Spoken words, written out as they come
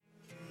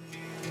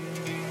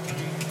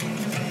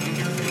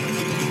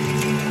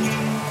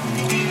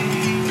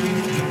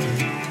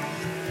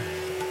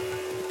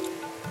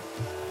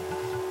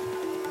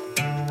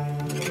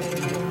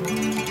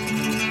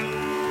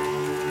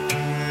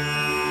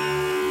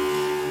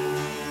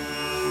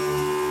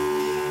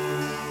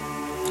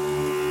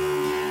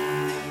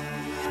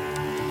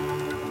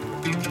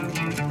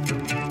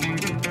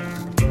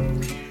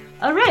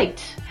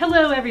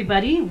Hello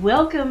everybody,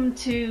 welcome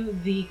to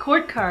the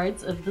court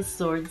cards of the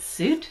Sword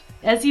Suit.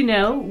 As you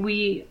know,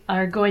 we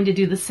are going to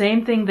do the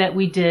same thing that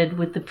we did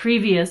with the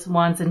previous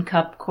Wands and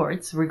Cup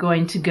courts. We're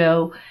going to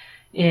go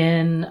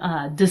in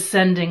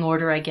descending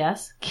order, I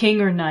guess.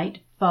 King or Knight,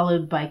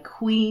 followed by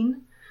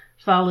Queen,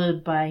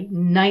 followed by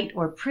Knight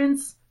or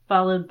Prince,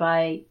 followed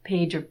by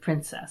Page or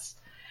Princess.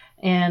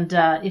 And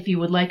if you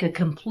would like a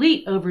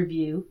complete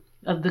overview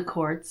of the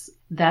courts,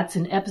 that's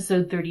in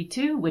episode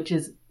 32, which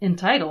is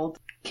entitled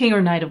King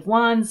or Knight of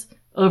Wands,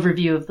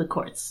 Overview of the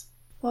Courts.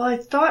 Well, I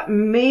thought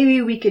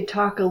maybe we could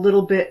talk a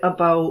little bit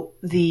about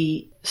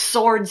the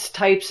swords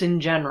types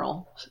in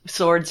general.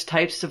 Swords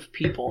types of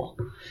people.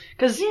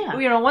 Because,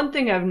 one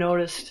thing I've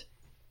noticed,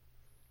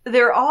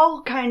 they're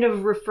all kind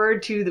of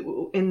referred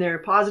to in their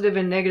positive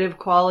and negative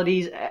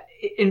qualities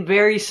in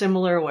very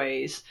similar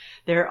ways.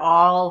 They're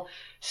all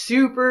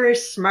super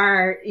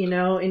smart,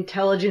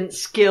 intelligent,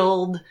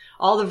 skilled,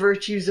 all the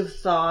virtues of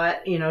thought,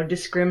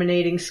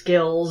 discriminating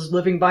skills,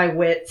 living by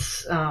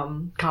wits,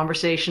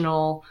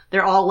 conversational.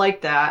 They're all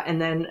like that.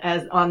 And then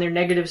as on their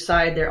negative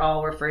side, they're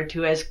all referred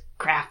to as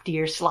crafty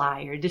or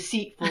sly or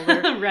deceitful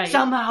or right.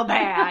 somehow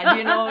bad,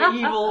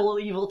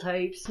 evil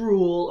types,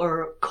 cruel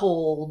or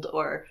cold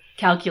or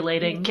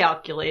calculating.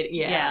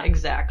 Yeah,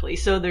 exactly.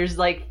 So there's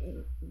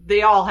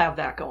they all have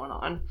that going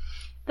on.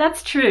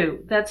 That's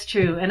true.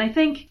 And I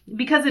think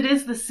because it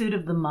is the suit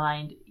of the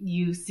mind,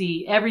 you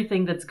see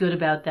everything that's good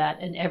about that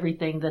and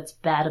everything that's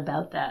bad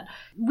about that.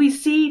 We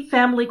see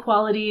family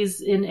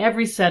qualities in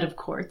every set of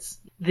courts.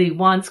 The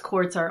Wands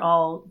courts are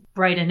all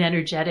bright and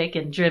energetic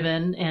and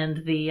driven,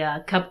 and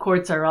the Cup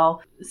courts are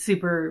all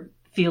super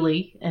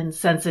feely and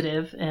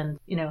sensitive and,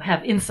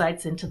 have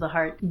insights into the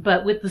heart.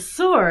 But with the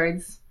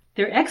swords,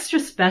 they're extra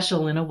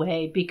special in a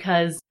way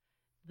because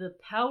the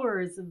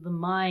powers of the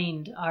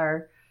mind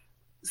are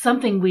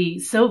something we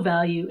so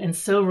value and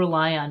so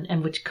rely on,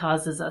 and which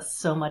causes us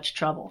so much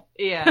trouble.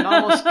 Yeah, it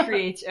almost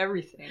creates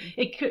everything.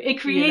 It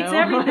creates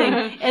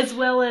everything, as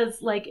well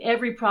as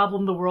every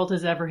problem the world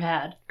has ever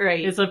had.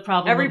 Right, is a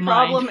problem. Every of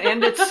problem mind.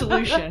 and its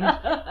solution.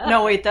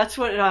 No, wait, that's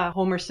what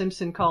Homer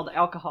Simpson called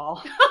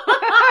alcohol.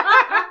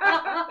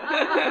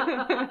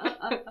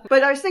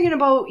 But I was thinking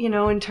about,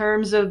 in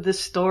terms of the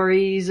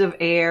stories of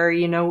air,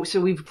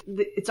 so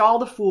it's all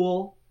the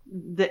Fool.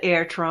 The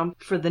air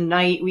trump. For the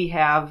Knight, we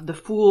have the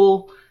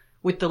Fool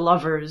with the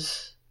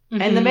Lovers,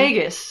 and the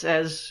Magus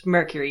as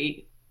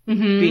Mercury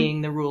being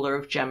the ruler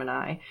of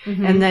Gemini.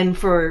 And then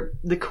for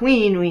the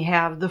Queen, we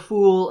have the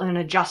Fool and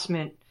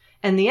Adjustment,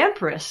 and the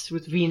Empress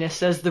with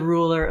Venus as the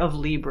ruler of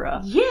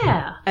Libra.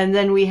 Yeah. And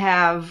then we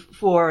have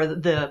for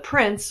the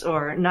Prince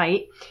or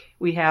Knight,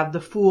 we have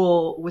the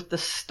Fool with the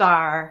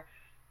Star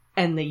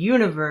and the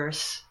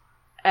Universe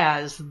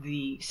as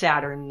the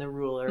Saturn, the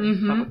ruler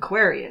of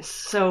Aquarius.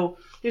 So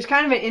there's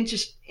kind of an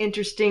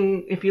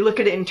interesting, if you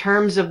look at it in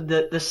terms of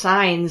the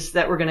signs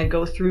that we're going to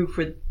go through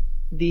for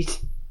these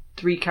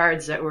three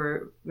cards that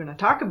we're going to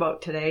talk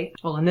about today.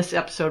 Well, in this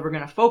episode, we're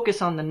going to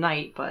focus on the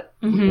Knight, but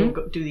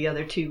we'll do the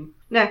other two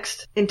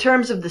next. In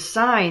terms of the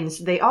signs,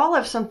 they all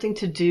have something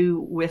to do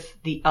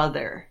with the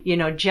other.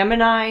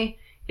 Gemini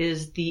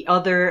is the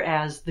other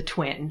as the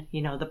twin,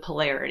 the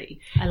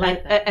polarity. I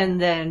like that. And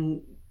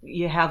then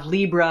you have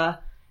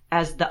Libra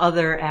as the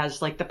other as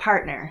the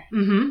partner.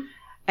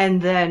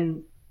 And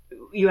then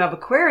you have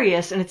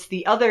Aquarius, and it's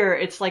the other,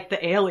 it's like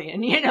the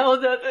alien,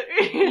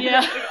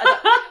 the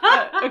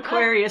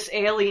Aquarius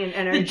alien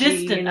energy. The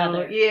distant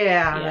other.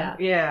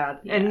 Yeah.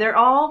 And they're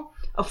all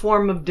a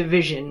form of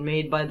division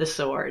made by the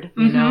sword,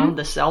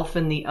 the self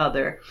and the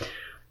other.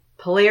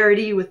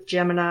 Polarity with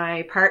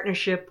Gemini,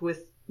 partnership with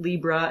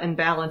Libra and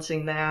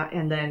balancing that,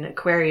 and then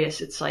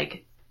Aquarius, it's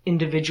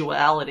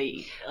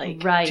individuality,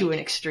 right. to an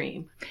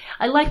extreme.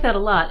 I like that a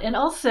lot. And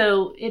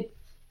also, it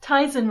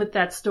ties in with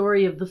that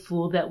story of the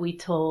Fool that we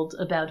told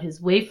about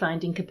his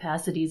wayfinding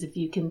capacities. If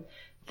you can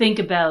think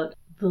about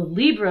the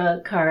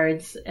Libra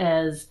cards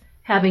as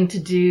having to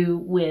do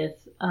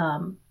with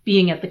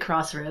being at the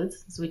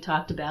crossroads, as we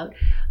talked about,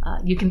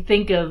 you can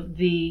think of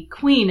the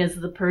Queen as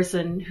the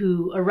person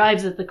who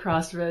arrives at the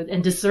crossroad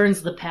and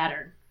discerns the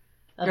pattern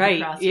of the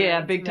crossroads.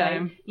 Yeah, big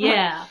time. Right?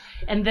 Yeah.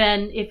 And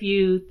then if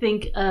you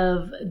think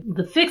of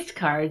the fixed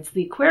cards,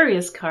 the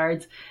Aquarius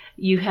cards,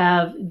 you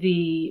have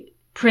the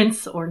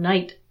Prince or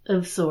Knight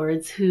of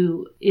Swords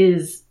who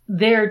is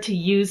there to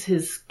use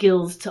his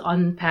skills to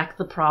unpack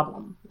the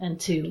problem and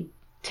to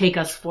take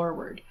us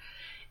forward.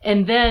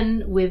 And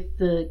then with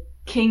the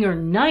King or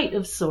Knight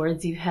of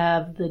Swords, you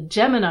have the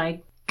Gemini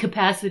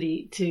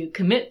capacity to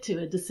commit to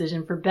a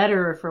decision for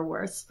better or for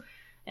worse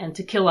and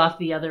to kill off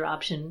the other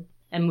option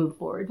and move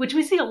forward, which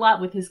we see a lot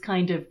with his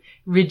kind of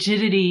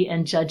rigidity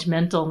and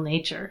judgmental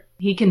nature.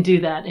 He can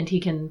do that, and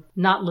he can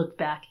not look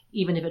back,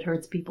 even if it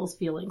hurts people's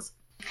feelings.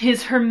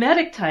 His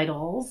hermetic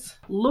titles,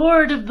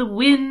 Lord of the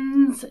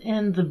Winds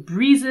and the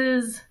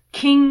Breezes,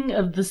 King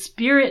of the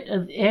Spirit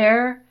of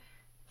Air,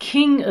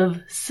 king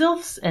of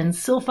sylphs and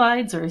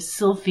sylphides, or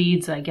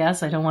sylphides, I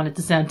guess. I don't want it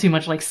to sound too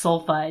much like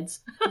sulfides.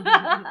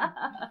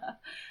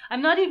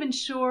 I'm not even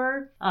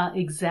sure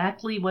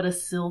exactly what a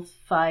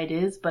sylphide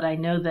is, but I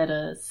know that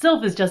a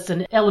sylph is just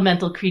an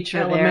elemental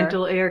creature of air.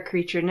 Elemental air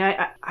creature.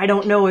 Now, I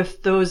don't know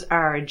if those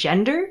are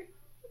gender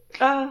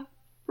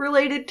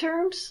related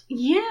terms.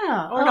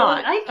 Yeah. Or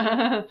not.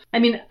 I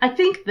mean, I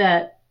think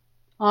that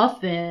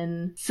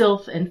often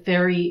sylph and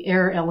fairy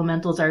air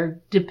elementals are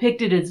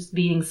depicted as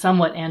being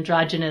somewhat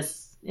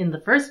androgynous in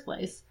the first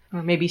place.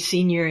 Or maybe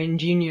senior and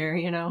junior,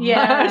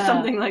 Yeah. or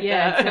something like that.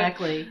 Yeah,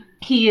 exactly.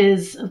 He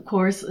is, of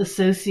course,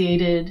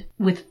 associated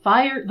with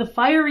fire, the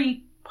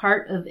fiery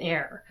part of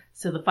air.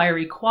 So the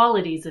fiery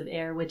qualities of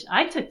air, which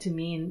I took to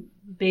mean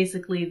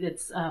basically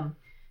it's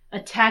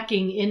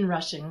attacking,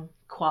 inrushing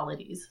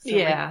qualities. So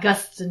like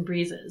gusts and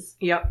breezes.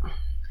 Yep.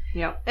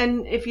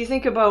 And if you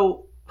think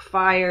about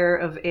fire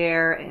of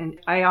air, and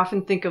I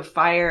often think of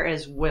fire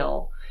as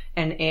will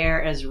and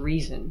air as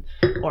reason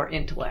or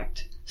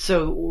intellect.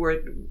 So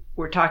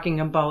we're talking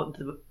about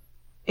the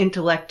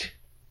intellect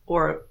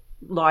or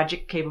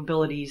logic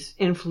capabilities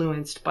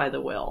influenced by the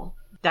will,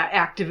 that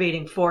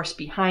activating force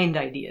behind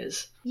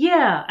ideas.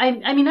 Yeah,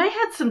 I mean, I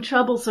had some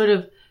trouble sort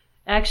of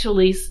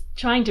actually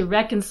trying to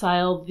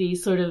reconcile the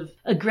sort of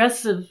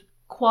aggressive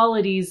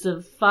qualities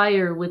of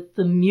fire with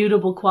the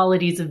mutable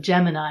qualities of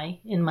Gemini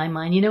in my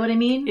mind. You know what I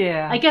mean?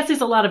 Yeah. I guess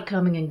there's a lot of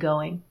coming and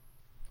going.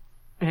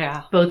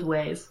 Yeah. Both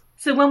ways.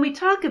 So when we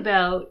talk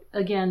about,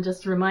 again,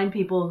 just to remind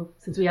people,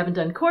 since we haven't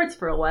done quartz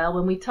for a while,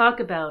 when we talk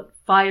about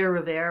fire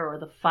of air or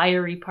the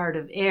fiery part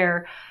of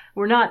air,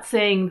 we're not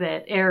saying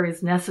that air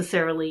is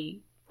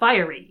necessarily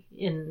fiery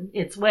in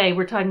its way.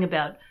 We're talking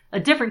about a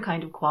different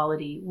kind of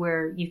quality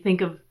where you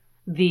think of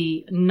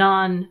the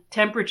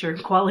non-temperature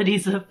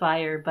qualities of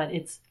fire, but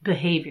its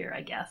behavior,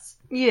 I guess.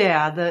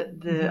 Yeah,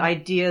 the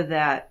idea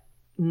that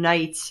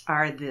knights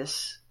are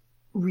this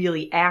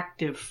really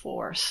active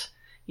force,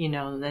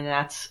 then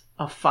that's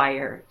a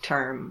fire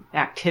term,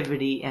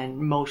 activity and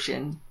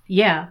motion.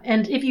 Yeah,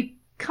 and if you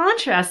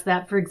contrast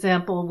that, for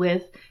example,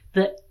 with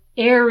the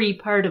airy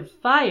part of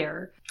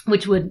fire,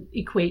 which would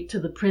equate to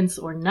the Prince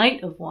or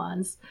Knight of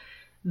Wands,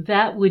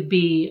 that would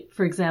be,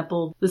 for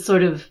example, the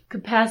sort of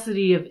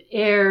capacity of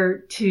air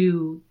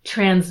to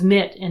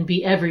transmit and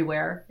be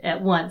everywhere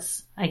at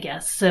once, I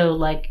guess. So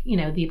like,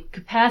 the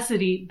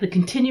capacity, the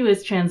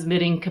continuous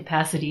transmitting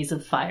capacities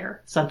of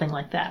fire, something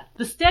like that.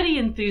 The steady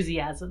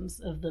enthusiasms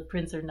of the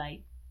Prince or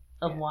Knight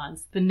of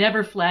Wands. The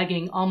never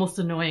flagging, almost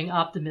annoying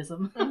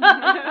optimism.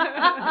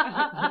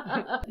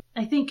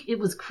 I think it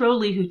was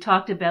Crowley who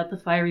talked about the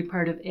fiery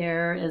part of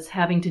air as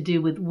having to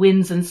do with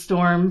winds and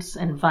storms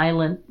and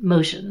violent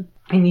motion.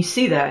 And you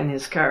see that in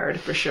his card,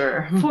 for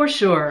sure. For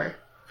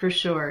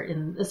sure.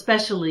 And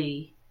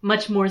especially,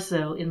 much more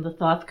so in the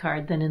Thoth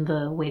card than in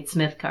the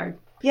Waite-Smith card.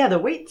 Yeah, the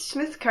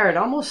Waite-Smith card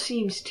almost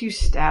seems too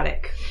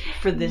static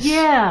for this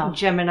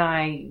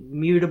Gemini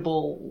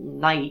mutable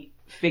knight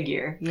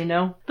figure,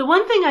 The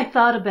one thing I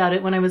thought about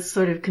it when I was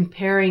sort of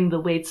comparing the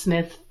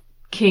Waite-Smith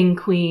king,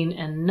 queen,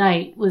 and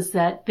knight was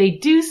that they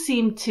do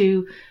seem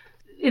to,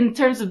 in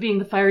terms of being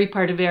the fiery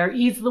part of air,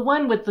 he's the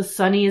one with the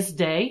sunniest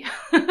day,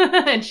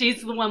 and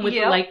she's the one with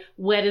the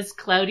wettest,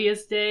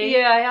 cloudiest day.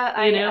 Yeah,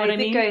 I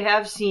mean? I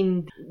have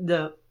seen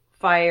the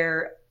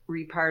fiery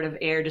part of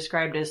air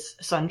described as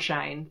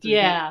sunshine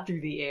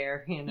through the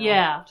air,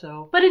 Yeah.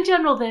 So, but in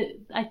general,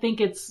 I think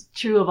it's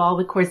true of all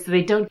the quartz that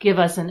they don't give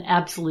us an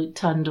absolute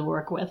ton to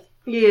work with.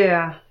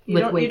 Yeah.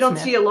 You don't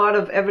see a lot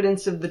of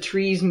evidence of the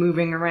trees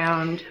moving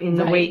around in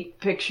the Waite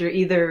picture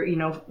either,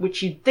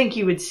 which you'd think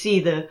you would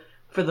see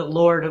for the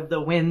Lord of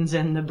the Winds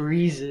and the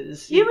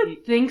Breezes. You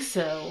would think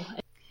so.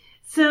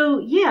 So,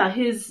 yeah,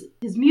 his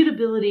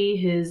mutability,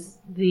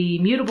 the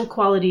mutable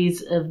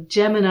qualities of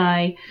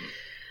Gemini.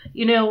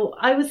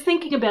 I was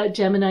thinking about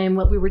Gemini and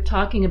what we were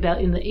talking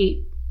about in the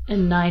 8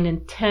 and 9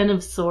 and 10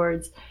 of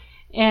Swords.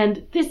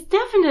 And there's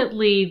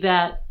definitely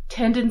that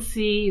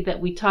tendency that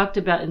we talked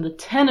about in the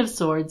 10 of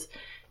Swords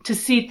to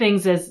see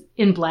things as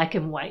in black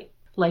and white.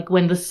 Like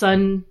when the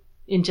sun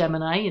in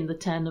Gemini, in the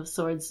 10 of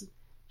Swords,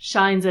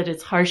 shines at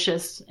its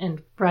harshest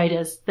and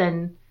brightest,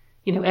 then,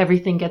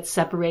 everything gets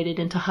separated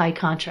into high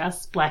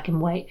contrasts, black and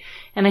white.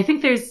 And I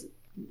think there's,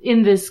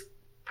 in this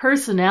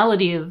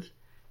personality of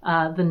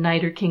the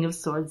Knight or King of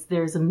Swords,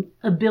 there's an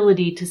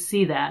ability to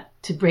see that,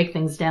 to break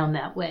things down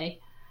that way.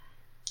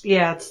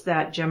 Yeah, it's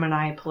that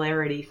Gemini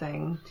polarity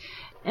thing.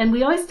 And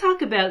we always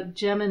talk about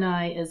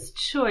Gemini as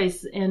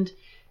choice, and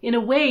in a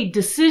way,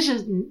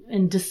 decision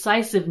and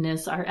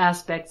decisiveness are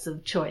aspects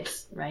of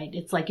choice, right?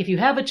 It's like if you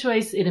have a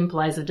choice, it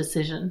implies a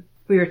decision.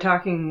 We were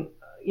talking,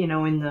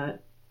 in the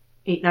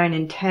 8, 9,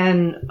 and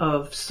 10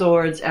 of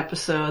Swords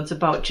episodes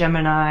about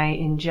Gemini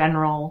in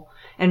general.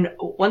 And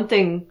one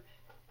thing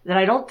that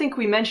I don't think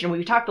we mentioned,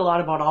 we talked a lot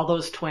about all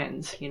those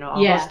twins,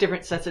 all those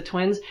different sets of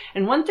twins.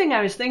 And one thing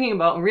I was thinking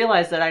about and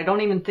realized that I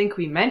don't even think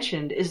we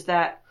mentioned is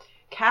that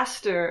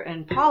Castor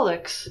and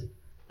Pollux,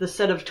 the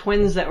set of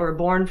twins that were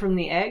born from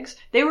the eggs,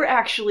 they were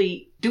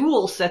actually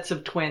dual sets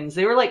of twins.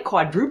 They were like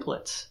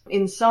quadruplets.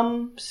 In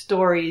some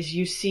stories,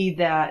 you see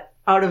that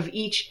out of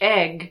each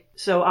egg,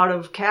 so out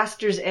of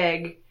Castor's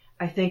egg,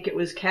 I think it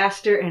was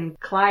Castor and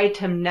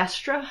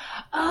Clytemnestra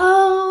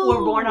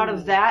were born out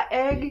of that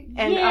egg,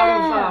 and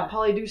out of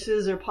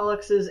Polydeuces or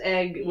Pollux's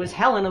egg was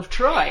Helen of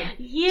Troy.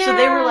 Yeah. So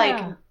they were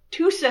like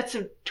two sets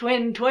of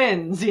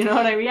twins, you know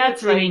what I mean?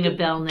 That's ringing a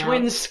bell now.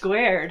 Twins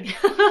squared.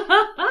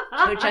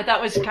 Which I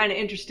thought was kind of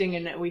interesting,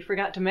 and we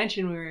forgot to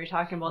mention when we were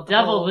talking about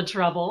the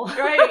trouble.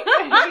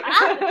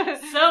 Right.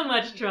 So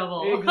much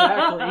trouble.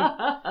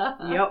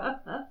 Exactly.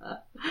 Yep.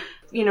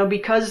 You know,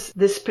 because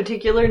this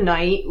particular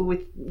night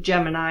with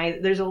Gemini,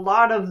 there's a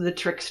lot of the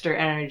trickster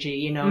energy,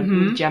 you know,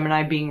 with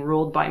Gemini being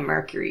ruled by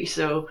Mercury.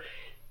 So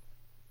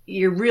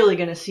you're really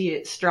going to see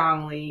it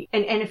strongly.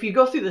 And if you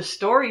go through the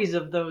stories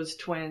of those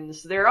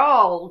twins, they're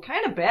all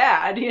kind of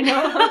bad, you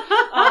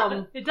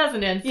know. It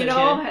doesn't end so you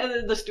know,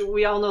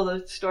 we all know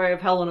the story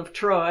of Helen of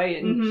Troy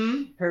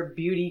and her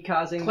beauty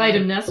causing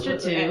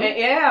Clytemnestra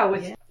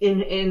too.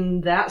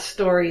 In that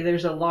story,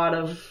 there's a lot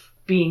of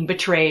being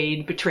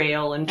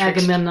betrayal and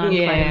Agamemnon,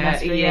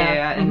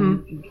 Clytemnestra,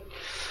 and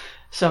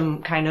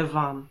some kind of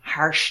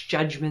harsh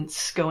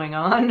judgments going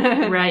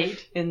on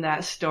right in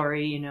that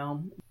story, you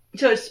know.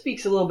 So it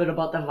speaks a little bit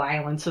about the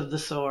violence of the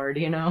sword,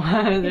 you know.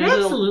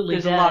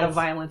 There's a lot of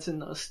violence in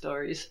those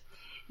stories.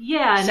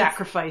 Yeah. And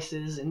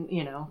sacrifices and,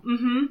 you know,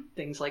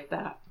 things like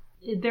that.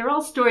 They're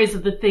all stories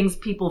of the things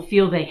people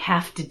feel they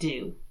have to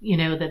do, you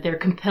know, that they're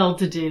compelled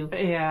to do.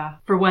 Yeah.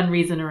 For one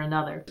reason or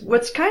another.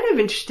 What's kind of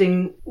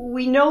interesting,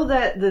 we know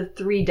that the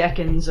 3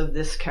 decans of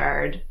this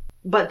card,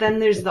 but then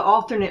there's the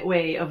alternate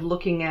way of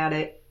looking at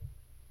it,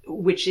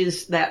 which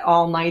is that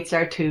all knights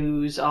are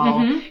 2s,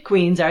 all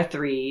queens are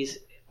 3s.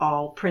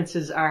 All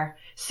princes are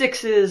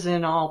 6s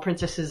and all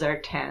princesses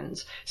are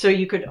 10s. So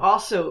you could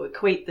also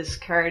equate this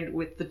card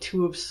with the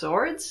 2 of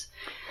Swords,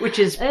 which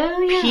is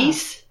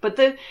peace. But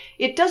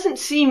it doesn't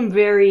seem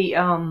very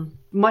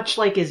much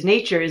like his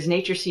nature. His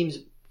nature seems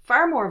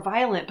far more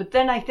violent. But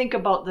then I think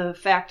about the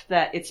fact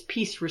that it's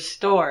peace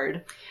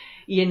restored.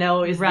 You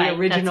know, is the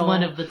original that's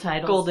one of the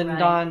titles, Golden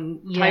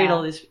Dawn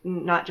title is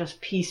not just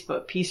peace,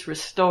 but peace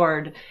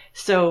restored.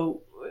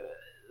 So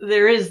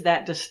there is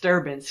that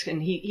disturbance,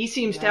 and he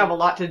seems to have a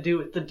lot to do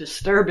with the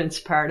disturbance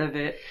part of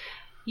it.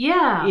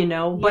 Yeah. You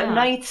know, but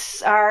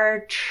knights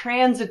are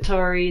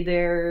transitory.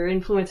 Their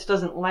influence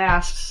doesn't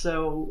last,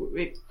 so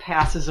it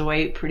passes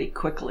away pretty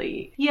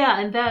quickly. Yeah,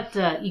 and that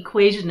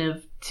equation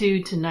of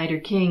 2 to knight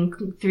or king,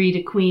 3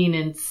 to queen,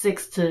 and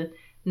 6 to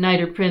knight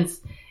or prince,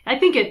 I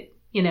think it,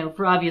 you know,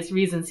 for obvious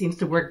reasons, seems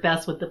to work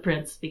best with the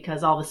prince,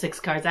 because all the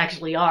 6 cards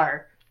actually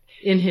are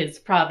in his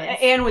province.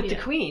 And with the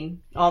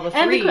queen, all the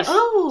 3s.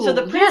 So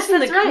the prince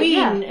and the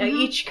queen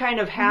each kind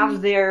of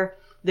have their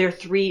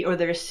 3 or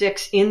their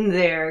 6 in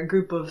their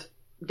group of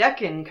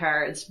decan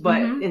cards.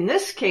 But in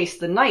this case,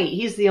 the knight,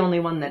 he's the only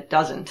one that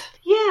doesn't.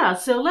 Yeah,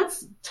 so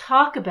let's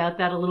talk about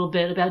that a little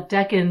bit, about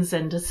decans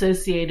and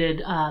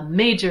associated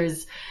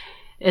majors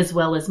as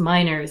well as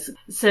minors.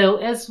 So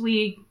as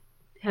we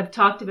have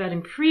talked about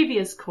in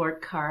previous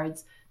court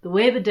cards, the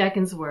way the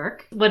decans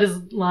work, what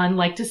does Lon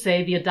like to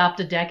say, the Adopt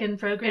a Decan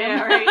program?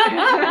 Yeah,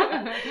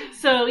 right.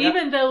 So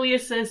even though we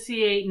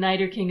associate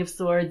Knight or King of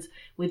Swords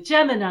with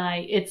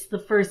Gemini, it's the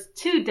first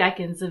 2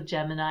 decans of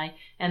Gemini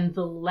and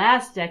the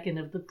last decan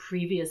of the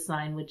previous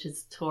sign, which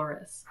is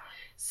Taurus.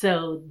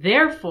 So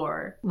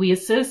therefore, we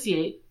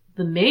associate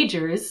the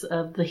majors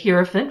of the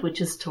Hierophant,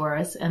 which is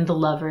Taurus, and the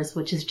Lovers,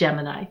 which is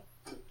Gemini,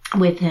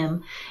 with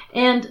him.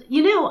 And,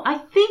 you know, I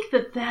think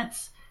that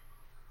that's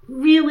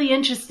really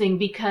interesting,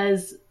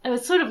 because I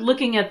was sort of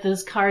looking at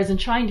those cards and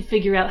trying to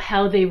figure out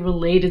how they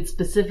related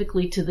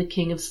specifically to the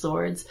King of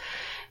Swords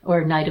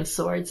or Knight of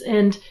Swords.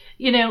 And,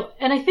 you know,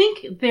 and I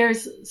think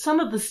there's some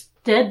of the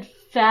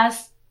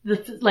steadfast,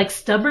 like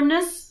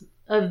stubbornness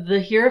of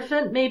the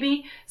Hierophant,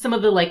 maybe some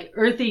of the like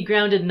earthy,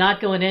 grounded,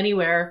 not going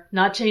anywhere,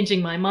 not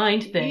changing my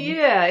mind thing.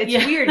 Yeah,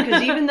 it's weird,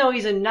 because even though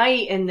he's a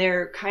knight and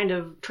they're kind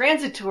of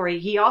transitory,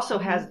 he also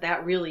has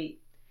that really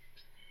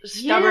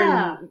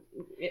stubborn,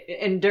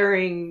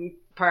 enduring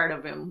part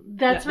of him.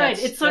 That's right.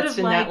 It's sort of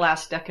in like that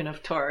last decan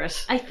of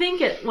Taurus. I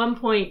think at one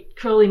point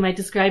Crowley might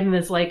describe him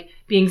as like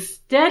being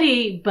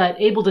steady but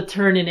able to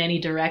turn in any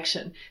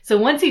direction. So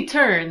once he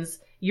turns,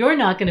 you're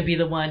not going to be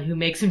the one who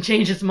makes him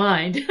change his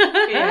mind.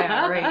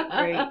 Yeah,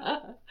 right.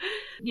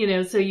 You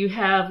know, so you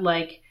have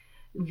like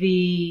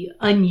the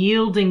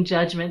unyielding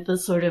judgment, the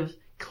sort of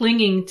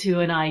clinging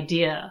to an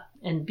idea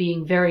and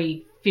being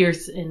very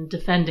fierce in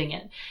defending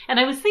it. And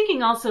I was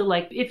thinking also,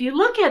 like, if you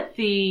look at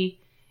the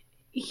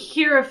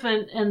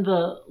Hierophant and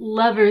the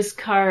Lovers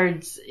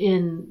cards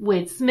in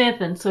Wade Smith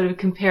and sort of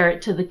compare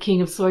it to the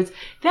King of Swords,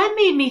 that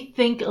made me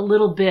think a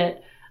little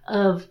bit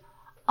of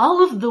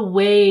all of the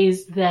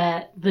ways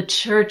that the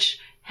church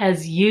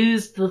has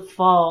used the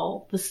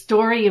fall, the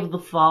story of the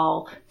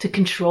fall, to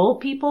control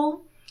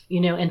people,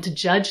 you know, and to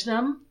judge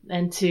them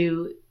and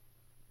to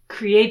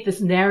create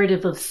this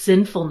narrative of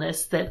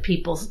sinfulness that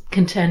people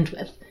contend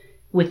with.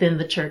 within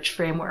the church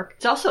framework.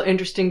 It's also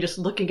interesting just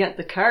looking at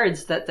the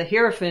cards that the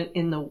Hierophant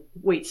in the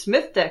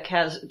Waite-Smith deck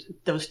has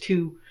those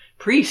two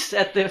priests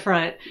at the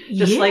front,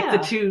 just like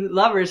the two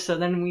lovers. So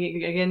then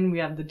we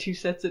have the two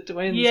sets of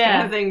twins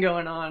kind of thing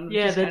going on, which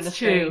is kind of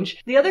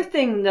strange. The other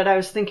thing that I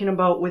was thinking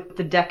about with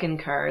the Decan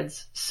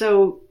cards,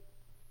 so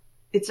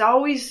it's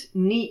always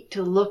neat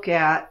to look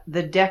at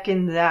the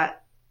Decan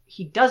that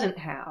he doesn't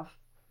have.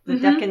 The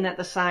Decan that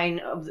the sign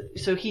of,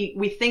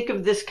 we think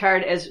of this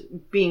card as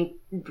being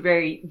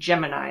very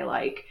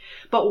Gemini-like.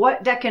 But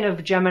what Decan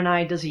of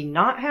Gemini does he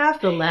not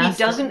have? The last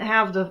He doesn't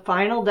have the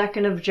final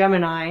Decan of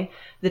Gemini,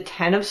 the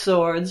Ten of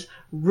Swords,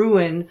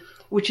 Ruin,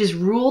 which is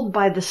ruled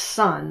by the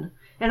sun.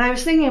 And I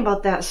was thinking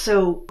about that.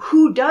 So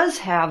who does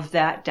have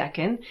that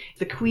Decan?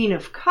 The Queen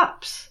of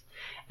Cups.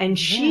 And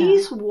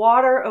she's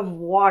water of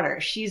water.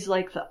 She's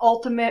like the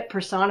ultimate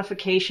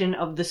personification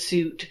of the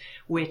suit,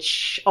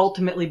 which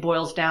ultimately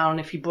boils down,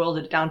 if you boiled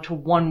it down to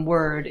one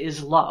word,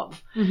 is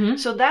love.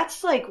 So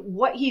that's like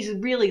what he's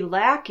really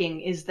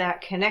lacking, is that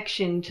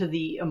connection to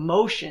the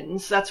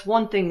emotions. That's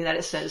one thing that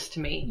it says to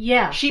me.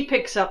 Yeah. She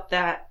picks up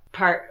that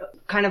part,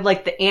 kind of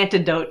like the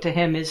antidote to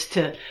him is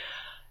to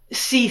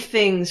see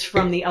things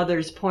from the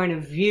other's point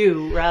of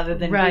view rather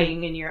than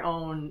being in your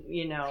own,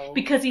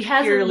 because he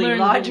hasn't purely learned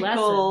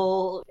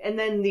logical. And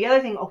then the other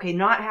thing,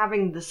 not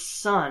having the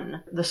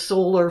sun, the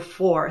solar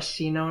force,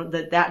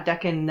 that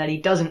Decan that he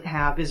doesn't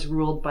have is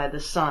ruled by the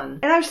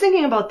sun. And I was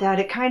thinking about that.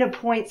 It kind of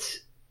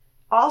points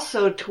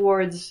also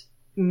towards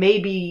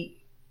maybe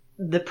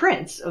the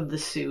prince of the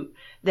suit,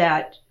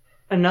 that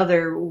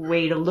another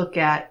way to look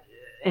at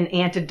an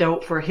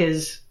antidote for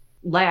his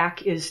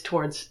lack is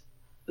towards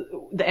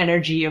the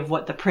energy of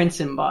what the prince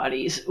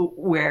embodies,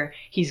 where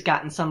he's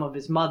gotten some of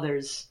his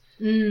mother's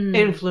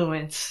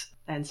influence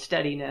and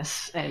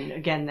steadiness. And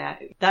again,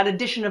 that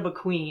addition of a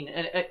queen,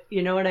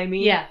 you know what I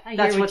mean? Yeah,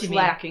 that's what's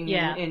lacking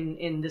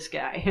in this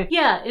guy.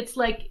 Yeah, it's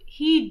like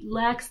he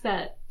lacks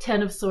that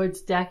Ten of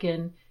Swords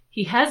Decan.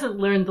 He hasn't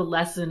learned the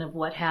lesson of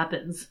what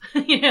happens,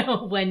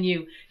 when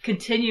you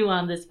continue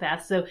on this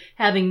path. So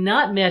having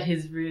not met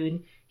his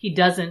rune, he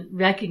doesn't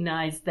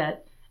recognize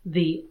that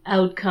the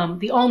outcome,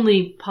 the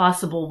only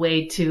possible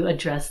way to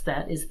address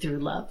that is through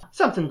love.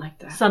 Something like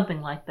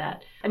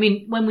that. I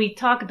mean, when we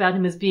talk about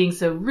him as being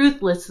so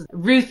ruthless,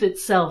 Ruth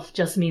itself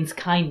just means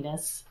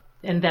kindness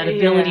and that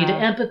ability to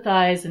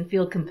empathize and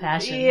feel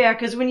compassion. Yeah,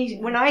 because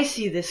when I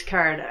see this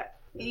card,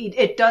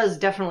 it does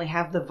definitely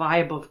have the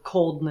vibe of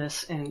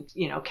coldness and,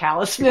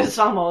 callousness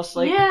almost.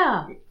 Like,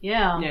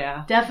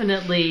 yeah.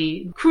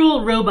 Definitely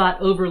cruel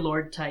robot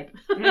overlord type.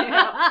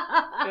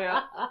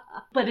 Yeah.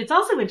 But it's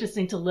also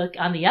interesting to look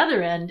on the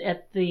other end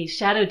at the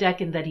Shadow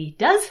Decan that he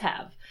does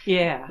have.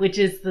 Yeah. Which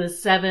is the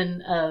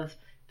Seven of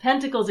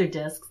Pentacles or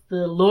Discs,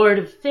 the Lord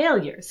of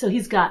Failure. So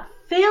he's got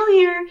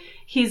failure,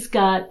 he's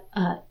got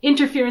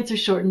interference or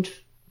shortened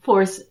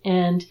force,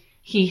 and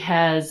he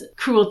has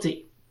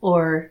cruelty.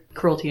 Or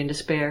cruelty and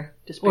despair.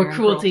 Or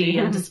cruelty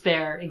and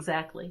despair,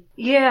 exactly.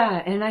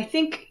 Yeah, and I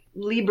think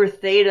Liber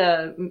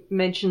Theta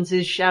mentions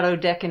his Shadow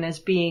Decan as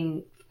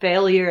being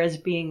failure, as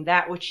being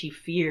that which he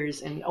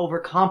fears and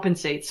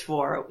overcompensates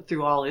for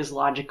through all his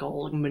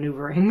logical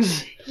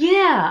maneuverings.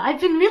 Yeah,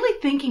 I've been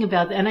really thinking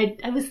about that, and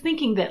I was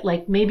thinking that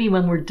maybe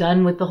when we're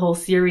done with the whole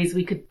series,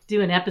 we could do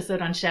an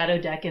episode on Shadow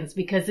Decans,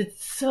 because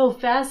it's so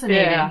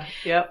fascinating. Yeah,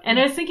 yep. And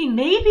I was thinking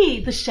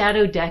maybe the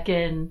Shadow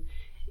Decan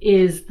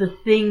is the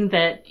thing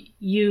that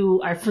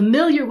you are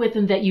familiar with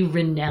and that you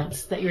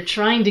renounce, that you're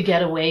trying to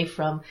get away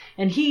from.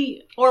 And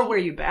or where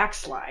you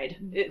backslide.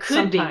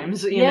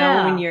 Sometimes, when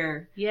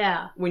you're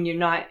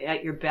not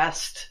at your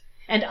best.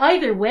 And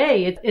either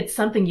way, it's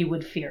something you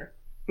would fear.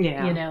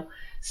 Yeah.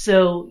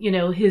 So,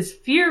 his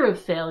fear of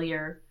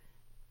failure,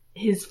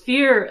 his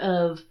fear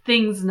of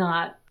things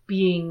not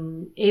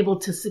being able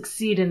to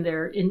succeed in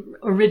their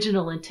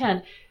original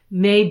intent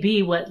may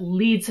be what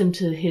leads him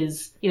to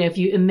his, if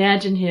you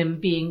imagine him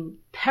being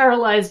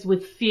paralyzed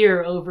with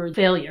fear over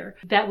failure,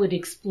 that would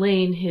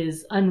explain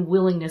his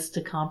unwillingness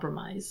to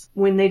compromise.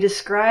 When they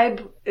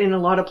describe in a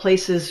lot of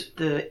places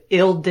the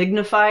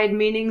ill-dignified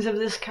meanings of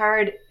this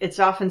card, it's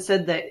often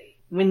said that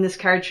when this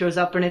card shows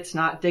up and it's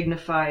not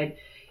dignified,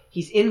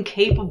 he's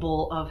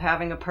incapable of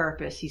having a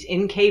purpose. He's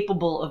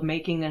incapable of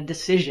making a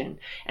decision.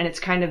 And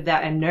it's kind of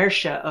that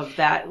inertia of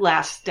that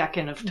last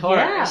Decan of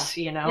Taurus,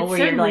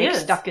 where you're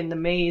stuck in the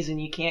maze and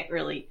you can't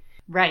really...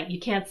 Right, you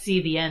can't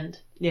see the end.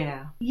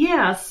 Yeah.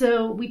 Yeah,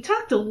 so we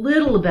talked a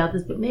little about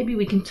this, but maybe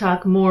we can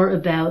talk more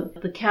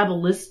about the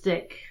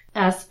Kabbalistic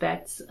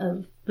aspects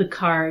of the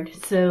card.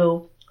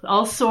 So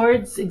all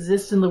swords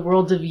exist in the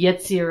world of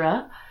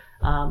Yetzirah,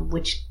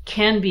 which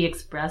can be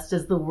expressed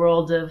as the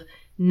world of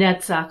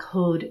Netzach,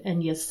 Hod,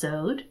 and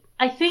Yesod.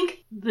 I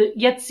think the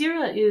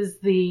Yetzirah is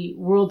the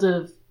world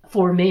of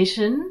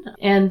formation,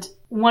 and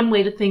one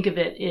way to think of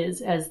it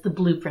is as the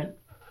blueprint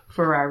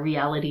for our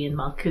reality in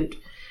Malkut.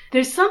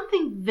 There's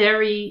something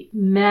very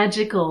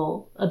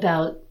magical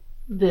about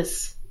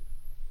this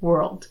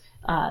world.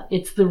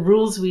 It's the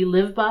rules we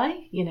live by,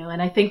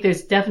 and I think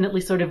there's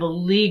definitely sort of a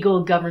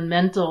legal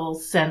governmental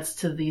sense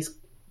to these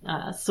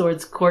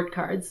Swords court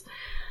cards.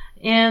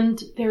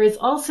 And there is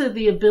also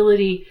the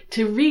ability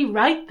to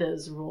rewrite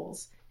those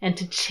rules and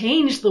to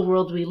change the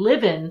world we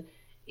live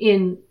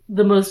in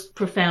the most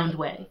profound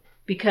way.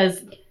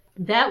 Because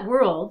that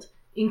world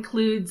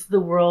includes the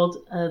world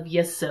of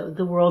Yesod,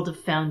 the world of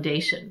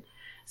foundation.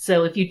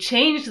 So if you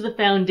change the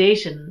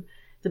foundation,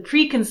 the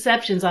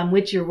preconceptions on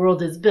which your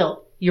world is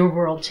built, your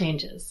world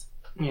changes.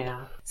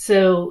 Yeah.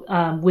 So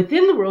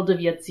within the world of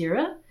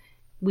Yetzirah,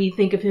 we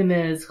think of him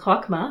as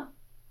Chokmah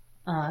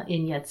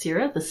in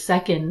Yetzirah, the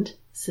second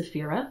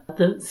Sephira,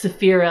 the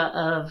Sephira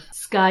of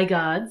sky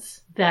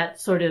gods,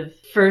 that sort of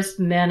first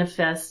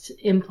manifest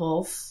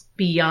impulse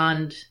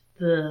beyond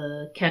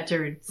the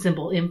Keter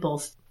symbol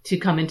impulse to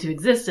come into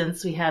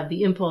existence. We have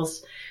the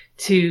impulse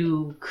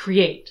to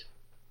create.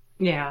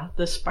 Yeah,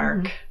 the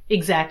spark. Mm-hmm.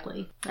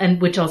 Exactly.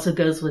 And which also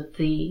goes with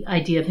the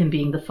idea of him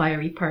being the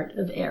fiery part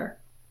of air.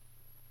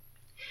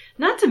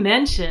 Not to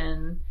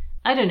mention,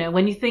 I don't know,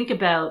 when you think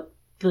about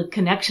the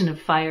connection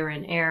of fire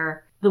and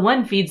air, the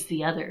one feeds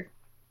the other.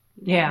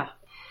 Yeah.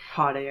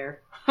 Hot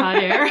air. Hot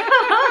air.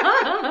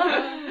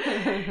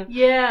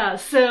 Yeah.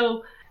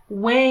 So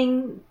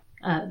Wang,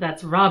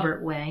 that's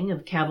Robert Wang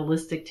of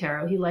Kabbalistic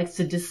Tarot. He likes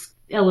to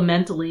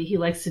elementally, he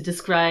likes to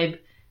describe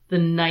the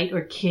knight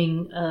or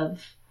king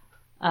of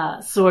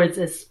swords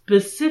as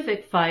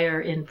specific fire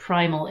in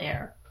primal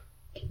air,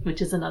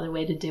 which is another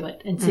way to do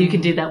it. And so you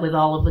can do that with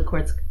all of the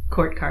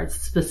court cards,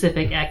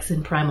 specific X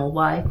and primal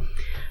Y.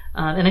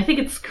 And I think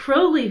it's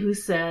Crowley who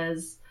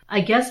says,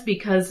 I guess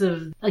because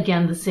of,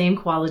 again, the same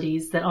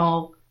qualities that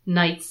all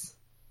knights,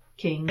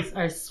 kings,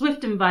 are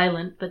swift and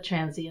violent, but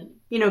transient.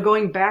 You know,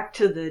 going back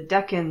to the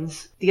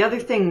Decans, the other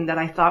thing that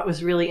I thought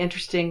was really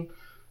interesting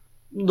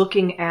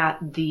looking at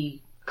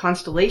the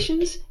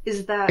constellations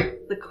is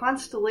that the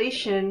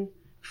constellation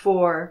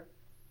for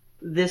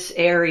this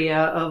area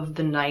of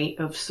the Knight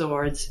of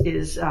Swords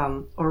is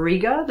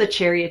Auriga, the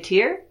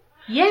charioteer.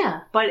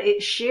 Yeah. But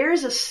it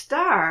shares a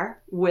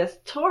star with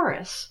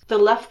Taurus. The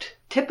left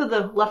tip of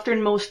the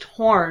lefternmost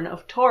horn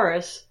of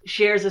Taurus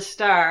shares a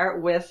star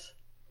with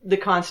the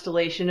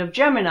constellation of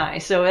Gemini.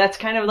 So that's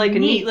kind of like a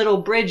neat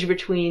little bridge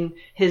between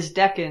his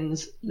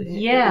decans.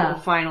 Yeah.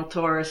 The final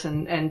Taurus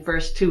and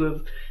first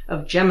two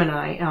of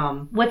Gemini.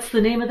 What's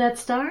the name of that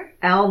star?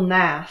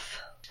 Al-Nath.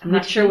 I'm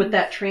not sure what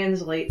that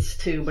translates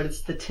to, but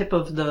it's the tip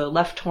of the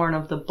left horn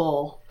of the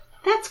bull.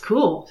 That's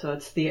cool. So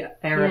it's the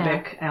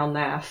Arabic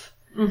Al-Nath.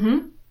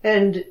 Mm-hmm.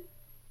 And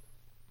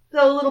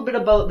so a little bit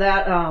about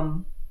that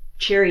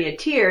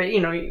charioteer. You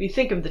know, you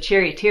think of the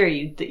charioteer,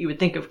 you would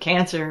think of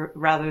Cancer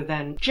rather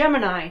than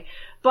Gemini.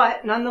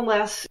 But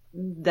nonetheless,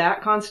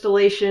 that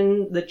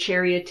constellation, the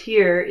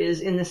charioteer,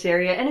 is in this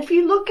area. And if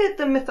you look at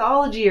the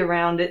mythology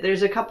around it,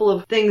 there's a couple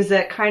of things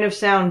that kind of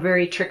sound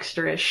very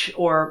tricksterish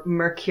or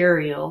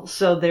mercurial.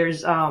 So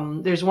there's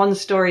one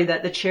story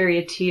that the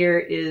charioteer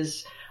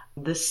is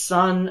the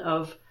son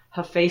of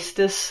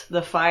Hephaestus,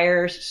 the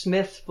fire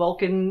smith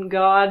Vulcan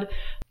god.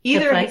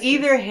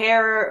 Either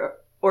Hera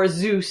or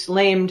Zeus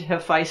lamed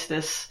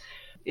Hephaestus.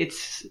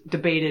 It's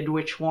debated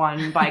which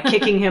one, by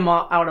kicking him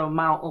out of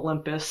Mount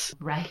Olympus.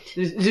 Right.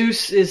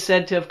 Zeus is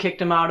said to have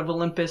kicked him out of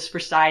Olympus for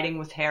siding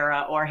with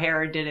Hera, or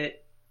Hera did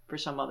it for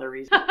some other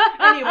reason.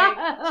 Anyway,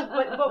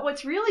 but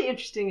what's really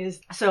interesting is,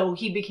 so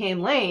he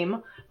became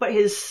lame, but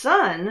his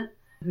son,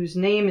 whose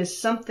name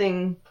is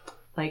something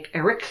like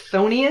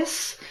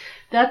Erichthonius.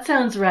 That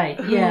sounds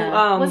right,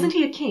 yeah. Wasn't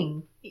he a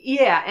king?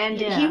 Yeah, and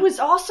he was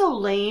also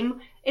lame,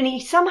 and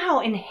he somehow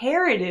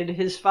inherited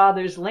his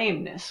father's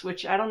lameness,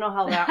 which I don't know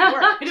how that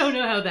works. I don't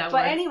know how that works.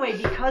 But anyway,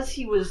 because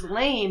he was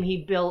lame,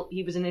 he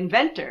was an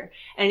inventor,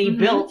 and he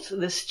built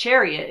this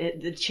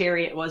chariot. The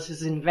chariot was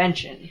his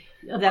invention.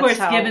 Of course,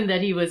 given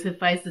that he was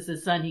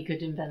Hephaestus' son, he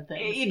could invent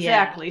things.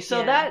 Exactly. Yeah.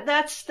 So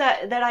that's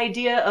that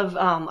idea of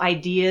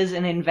ideas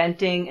and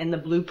inventing and the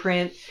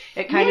blueprint.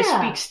 It kind of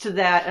speaks to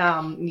that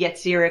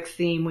Yetzirah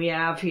theme we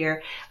have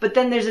here. But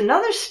then there's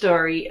another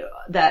story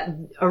that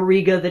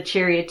Auriga the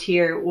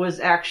charioteer was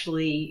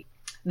actually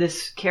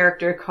this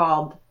character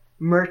called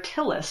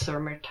Myrtilus or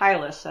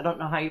Myrtilus. I don't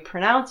know how you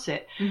pronounce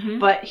it. Mm-hmm.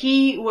 But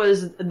he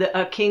was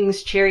a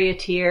king's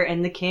charioteer,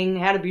 and the king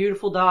had a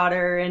beautiful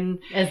daughter, and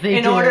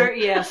in order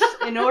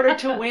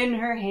to win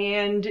her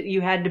hand,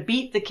 you had to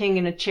beat the king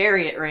in a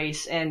chariot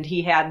race, and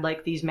he had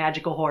like these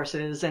magical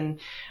horses, and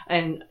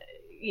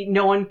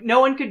no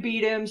one could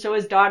beat him, so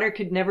his daughter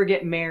could never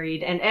get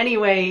married. And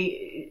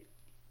anyway,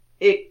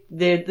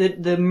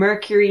 the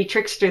Mercury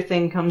trickster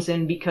thing comes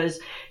in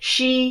because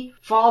she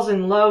falls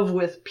in love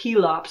with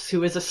Pelops,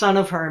 who is a son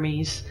of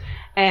Hermes,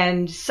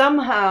 and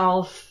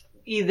somehow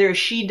either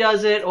she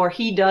does it or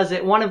he does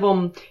it. One of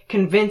them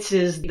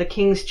convinces the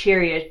king's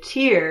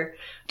charioteer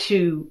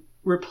to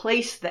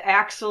replace the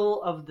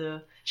axle of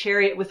the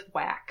chariot with a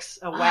wax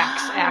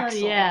axle.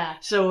 Yeah.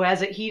 So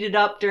as it heated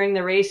up during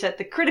the race, at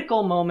the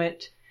critical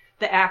moment,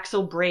 the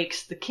axle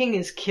breaks, the king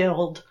is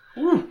killed.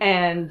 Ooh.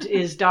 And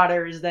his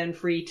daughter is then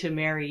free to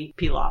marry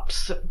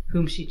Pelops,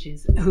 whom she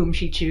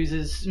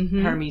chooses,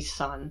 Hermes'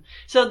 son.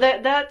 So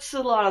that's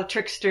a lot of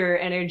trickster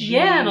energy.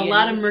 Yeah, and a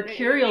lot of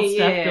mercurial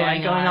stuff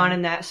going on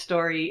in that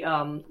story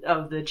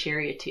of the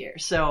charioteer.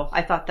 So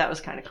I thought that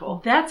was kind of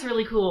cool. That's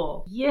really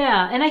cool.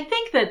 Yeah, and I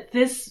think that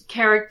this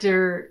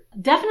character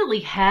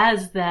definitely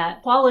has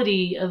that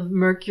quality of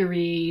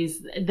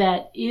Mercury's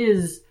that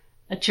is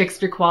a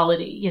trickster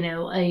quality,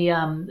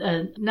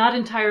 a not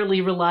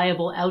entirely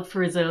reliable, out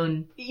for his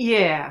own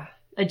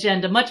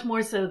agenda, much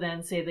more so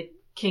than, say, the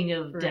King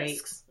of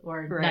Discs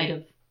or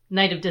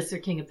Knight of Discs or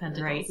King of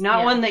Pentacles. Right.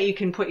 Not one that you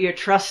can put your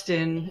trust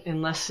in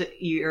unless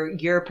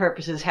your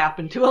purposes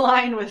happen to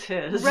align with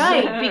his.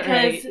 Right,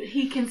 because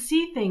he can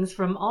see things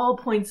from all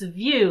points of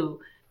view,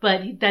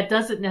 but that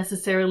doesn't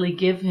necessarily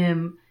give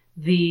him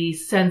the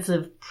sense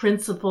of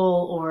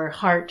principle or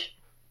heart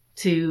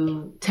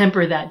to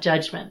temper that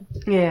judgment.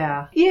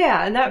 Yeah.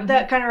 Yeah, and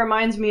that kind of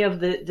reminds me of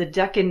the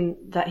decan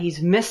that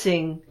he's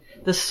missing,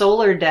 the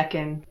solar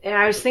decan. And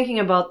I was thinking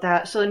about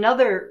that. So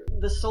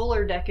the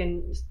solar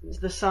decan,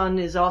 the sun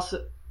is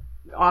also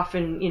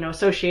often,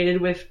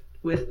 associated with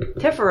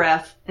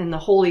Tifereth and the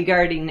holy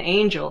guardian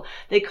angel.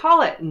 They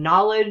call it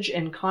knowledge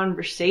and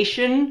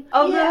conversation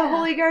of the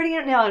holy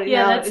guardian.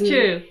 That's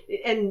true.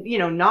 And,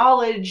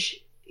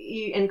 knowledge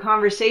and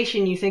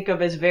conversation you think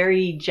of as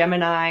very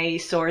Gemini,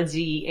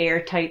 swordsy,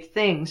 air-type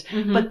things.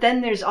 Mm-hmm. But then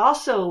there's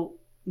also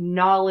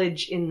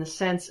knowledge in the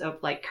sense of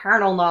like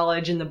carnal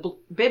knowledge in the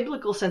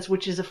biblical sense,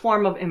 which is a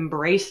form of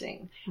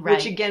embracing,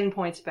 which again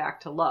points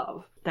back to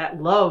love.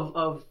 That love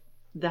of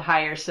the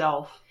higher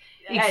self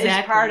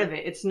is part of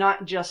it. It's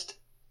not just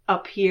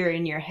up here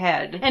in your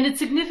head. And it's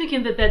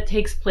significant that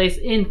takes place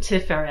in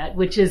Tiferet,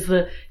 which is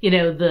the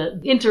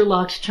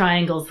interlocked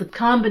triangles, the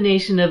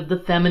combination of the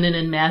feminine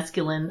and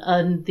masculine,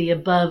 and the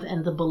above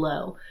and the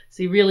below.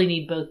 So you really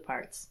need both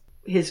parts.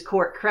 His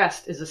court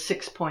crest is a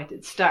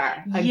 6-pointed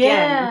star.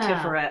 Again,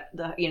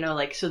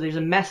 Tiferet, so there's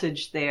a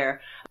message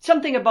there.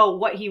 Something about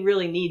what he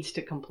really needs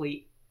to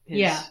complete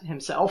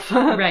himself.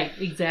 Right,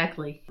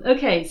 exactly.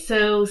 Okay,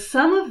 so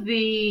some of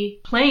the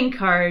playing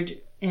card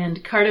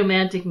and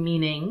cartomantic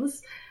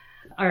meanings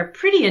are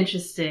pretty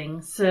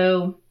interesting.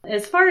 So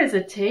as far as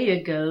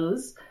Atea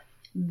goes,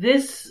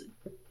 this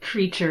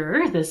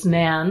creature, this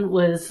man,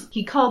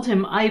 he called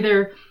him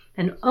either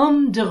an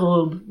homme de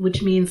robe,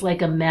 which means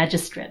like a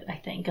magistrate, I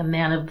think, a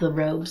man of the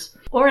robes,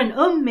 or an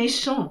homme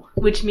méchant,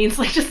 which means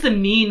like just a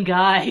mean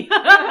guy.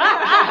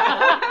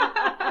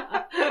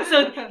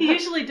 So he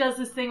usually does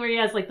this thing where he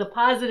has like the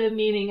positive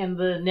meaning and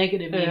the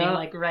negative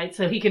meaning, right?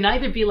 So he can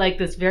either be like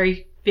this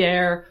very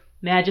fair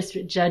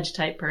magistrate judge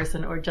type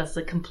person or just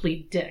a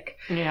complete dick.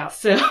 Yeah.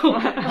 So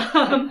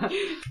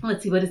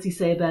let's see, what does he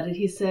say about it?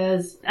 He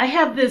says, I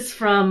have this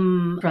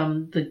from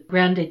the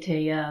Grande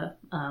Atea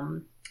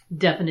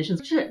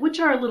definitions, which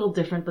are a little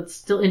different but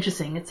still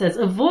interesting. It says,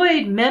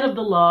 avoid men of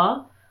the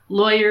law,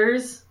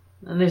 lawyers,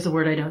 and there's a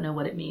word I don't know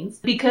what it means,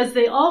 because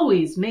they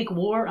always make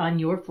war on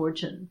your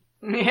fortune.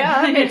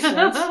 Yeah, that makes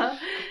sense.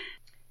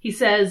 He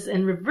says,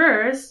 in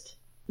reversed,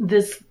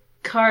 this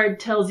card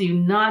tells you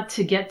not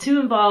to get too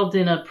involved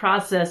in a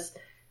process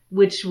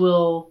which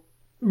will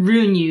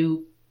ruin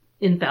you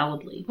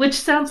infallibly, which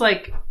sounds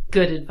like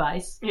good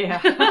advice. Yeah.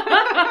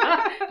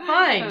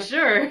 Fine,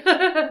 sure.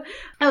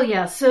 Oh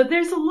yeah, so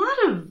there's a lot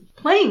of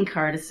playing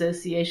card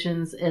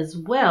associations as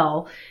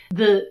well.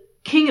 The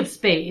King of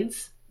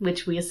Spades,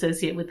 which we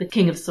associate with the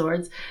King of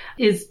Swords,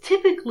 is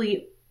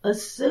typically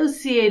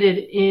associated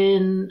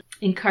in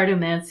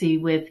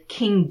cartomancy with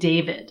King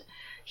David,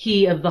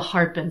 he of the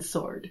harp and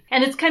sword.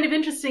 And it's kind of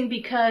interesting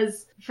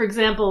because, for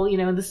example,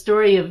 in the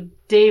story of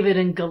David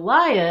and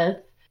Goliath,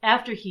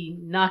 after he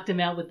knocked him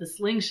out with the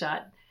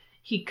slingshot,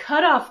 he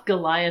cut off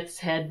Goliath's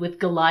head with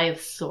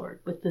Goliath's sword,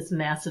 with this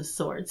massive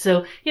sword.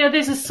 So,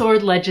 there's a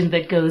sword legend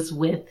that goes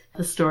with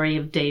the story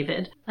of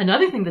David.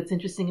 Another thing that's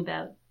interesting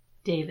about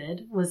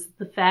David was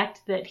the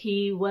fact that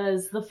he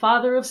was the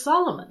father of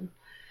Solomon.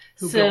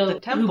 Who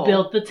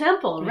built the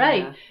temple,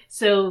 right. Yeah.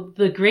 So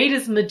the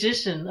greatest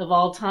magician of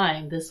all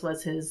time, this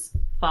was his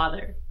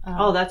father.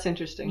 That's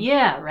interesting.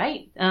 Yeah,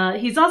 right.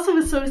 He's also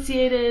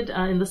associated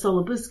in the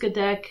Solabusca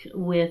deck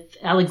with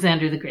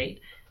Alexander the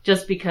Great.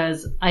 Just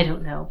because, I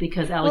don't know,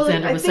 because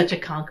Alexander was such a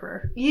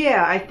conqueror.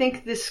 Yeah, I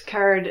think this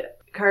card,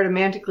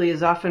 cartomantically,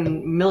 is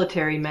often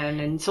military men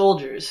and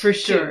soldiers. For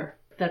sure. Too.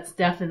 That's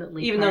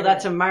definitely even though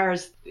that's a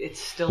Mars, it's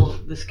still,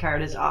 this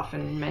card is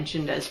often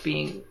mentioned as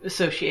being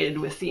associated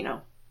with,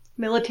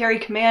 military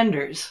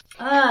commanders.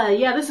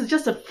 Yeah, this is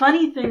just a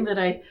funny thing that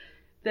I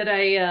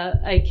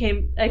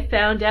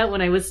found out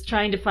when I was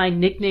trying to find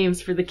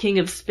nicknames for the King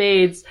of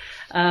Spades.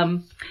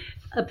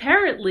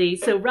 Apparently,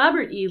 so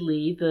Robert E.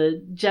 Lee,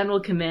 the general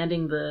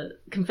commanding the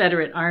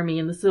Confederate Army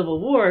in the Civil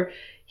War,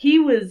 he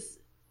was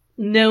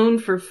known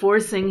for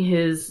forcing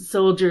his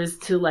soldiers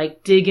to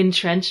dig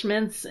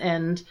entrenchments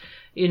and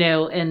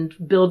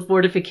build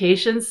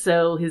fortifications.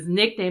 So his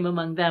nickname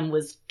among them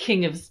was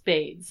King of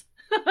Spades.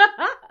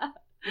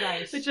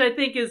 Nice. Which I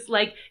think is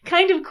like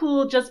kind of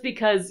cool just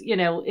because,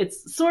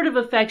 it's sort of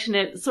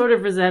affectionate, sort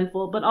of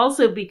resentful, but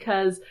also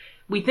because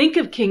we think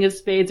of King of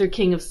Spades or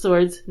King of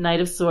Swords,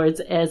 Knight of Swords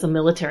as a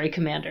military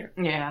commander.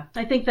 Yeah.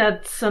 I think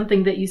that's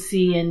something that you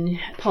see in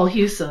Paul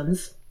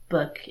Hewson's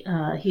book.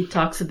 He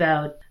talks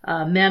about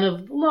men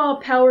of law,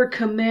 power,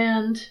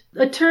 command,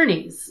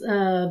 attorneys,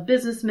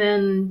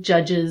 businessmen,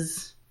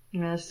 judges,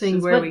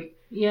 things where we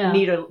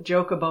need a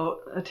joke about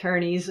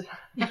attorneys at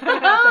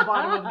the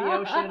bottom of the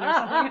ocean or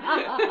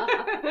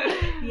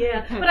something.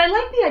 Yeah, but I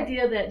like the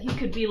idea that he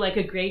could be like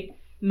a great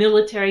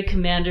military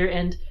commander,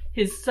 and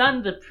his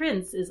son, the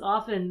prince, is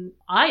often,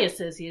 I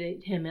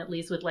associate him at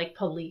least with like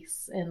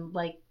police and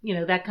like,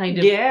 that kind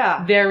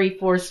of very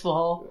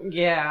forceful.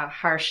 Yeah,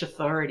 harsh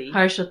authority.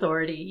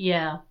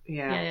 Yeah.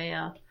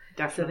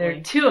 Definitely. So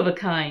they're two of a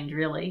kind,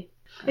 really.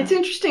 It's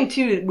interesting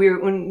too,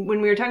 when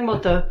we were talking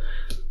about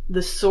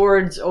the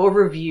swords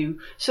overview.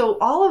 So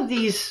all of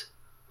these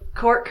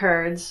court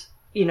cards,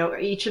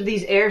 each of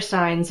these air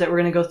signs that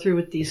we're going to go through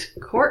with these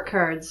court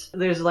cards,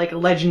 there's like a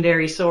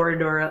legendary sword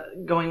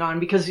going on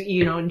because,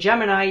 in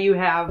Gemini you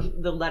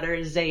have the letter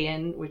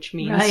Zayin, which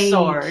means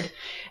sword.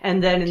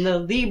 And then in the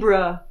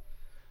Libra,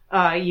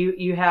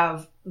 you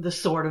have the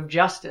sword of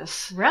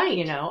justice.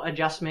 Right.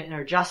 Adjustment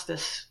or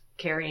justice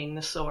carrying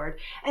the sword.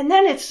 And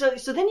then so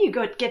then you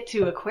get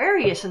to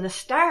Aquarius and the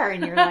star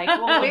and you're like,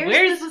 well,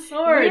 where's the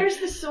sword? Where's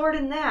the sword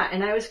in that?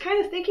 And I was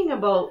kind of thinking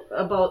about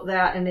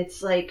that, and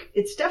it's like,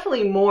 it's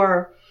definitely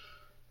more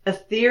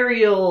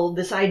ethereal,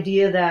 this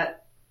idea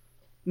that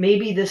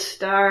maybe the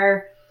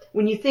star,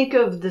 when you think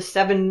of the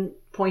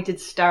 7-pointed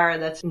star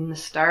that's in the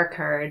star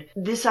card,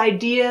 this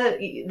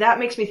idea, that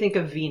makes me think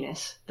of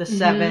Venus, the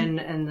 7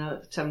 and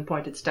the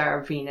 7-pointed star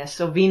of Venus.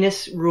 So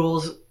Venus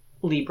rules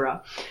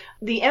Libra.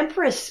 The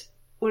Empress,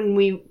 when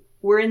we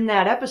were in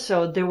that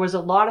episode, there was a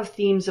lot of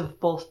themes of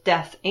both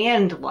death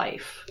and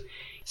life.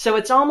 So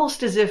it's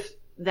almost as if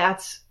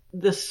that's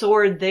the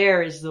sword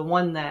there is the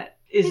one that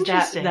is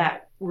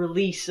that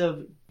release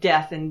of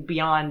death and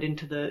beyond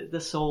into the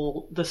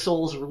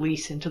soul's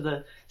release into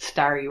the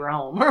starry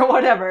realm or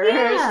whatever,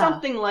 or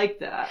something like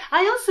that.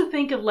 I also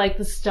think of like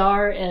the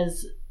star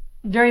as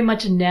very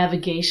much a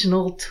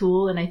navigational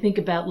tool, and I think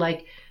about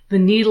like the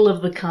needle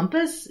of the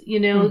compass,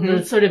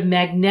 the sort of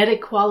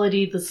magnetic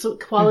quality, the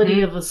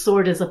quality of a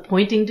sword as a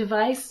pointing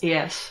device.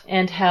 Yes.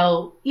 And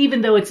how,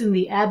 even though it's in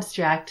the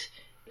abstract,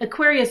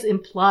 Aquarius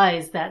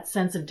implies that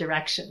sense of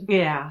direction.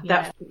 Yeah,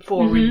 that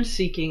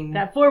forward-seeking.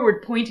 That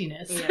forward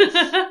pointiness.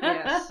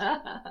 Yes.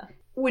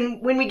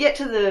 When we get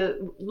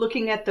to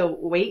looking at the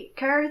weight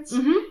cards,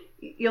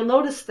 you'll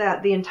notice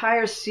that the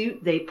entire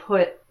suit, they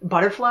put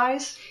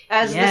butterflies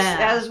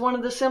as one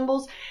of the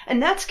symbols.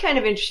 And that's kind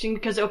of interesting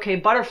because,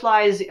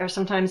 butterflies are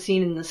sometimes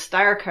seen in the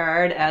star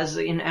card as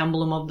an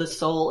emblem of the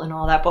soul and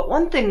all that. But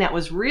one thing that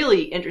was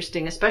really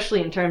interesting,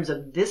 especially in terms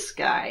of this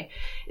guy,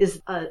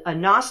 is a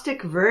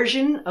Gnostic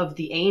version of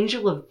the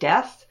angel of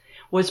death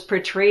was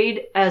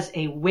portrayed as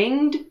a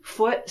winged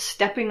foot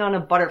stepping on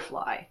a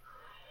butterfly.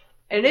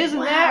 And isn't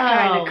that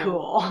kind of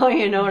cool?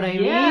 You know what I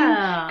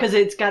mean? Because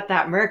it's got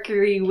that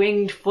Mercury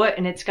winged foot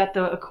and it's got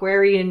the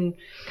Aquarian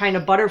kind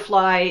of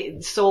butterfly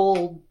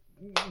soul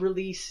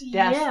release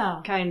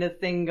death kind of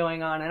thing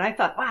going on. And I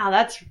thought, wow,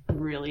 that's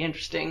really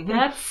interesting.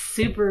 That's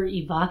super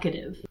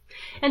evocative.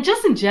 And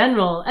just in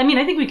general, I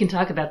think we can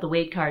talk about the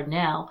weight card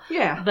now.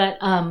 Yeah. But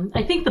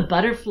I think the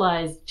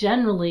butterflies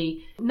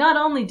generally, not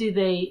only do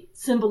they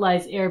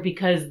symbolize air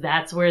because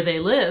that's where they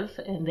live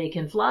and they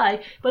can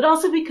fly, but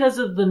also because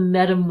of the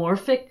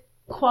metamorphic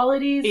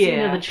qualities,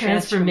 the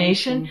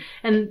transformation.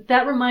 And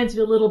that reminds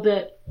me a little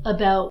bit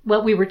about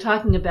what we were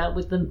talking about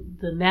with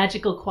the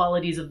magical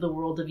qualities of the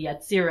world of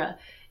Yetzirah.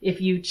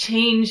 If you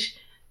change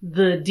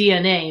the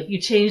DNA, if you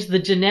change the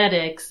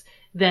genetics,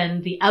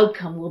 then the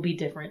outcome will be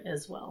different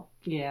as well.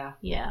 Yeah.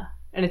 Yeah.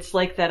 And it's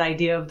like that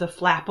idea of the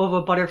flap of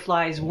a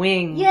butterfly's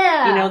wing.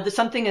 Yeah.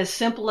 Something as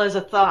simple as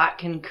a thought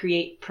can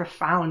create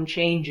profound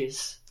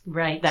changes.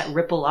 Right. That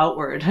ripple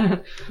outward.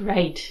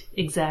 Right.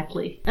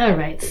 Exactly. All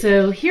right.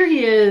 So here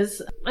he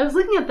is. I was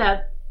looking at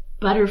that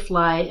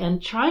butterfly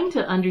and trying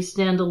to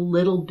understand a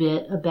little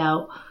bit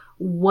about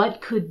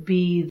what could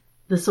be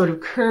the sort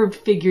of curved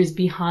figures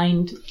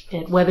behind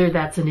it, whether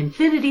that's an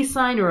infinity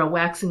sign or a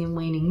waxing and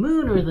waning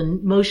moon or the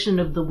motion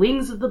of the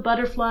wings of the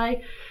butterfly.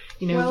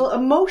 Well, a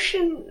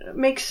motion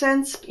makes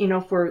sense,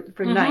 for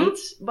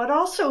knights, but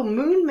also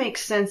moon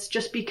makes sense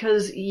just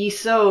because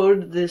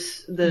Yesod,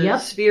 the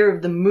sphere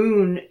of the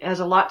moon,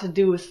 has a lot to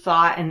do with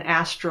thought and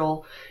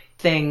astral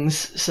things.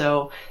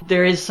 So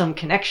there is some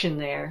connection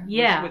there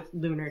with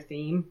lunar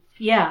theme.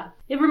 Yeah.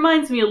 It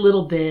reminds me a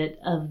little bit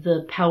of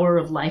the power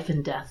of life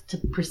and death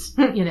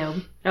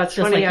That's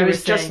funny. Like I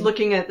was just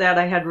looking at that.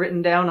 I had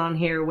written down on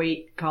here,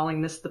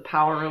 calling this the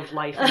power of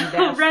life and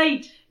death.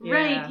 Right. Yeah.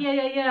 Right,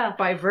 yeah.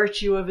 By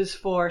virtue of his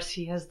force,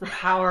 he has the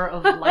power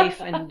of life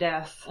and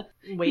death.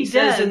 What he does.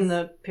 says in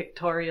the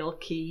pictorial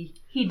key.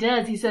 He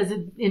does. He says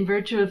it in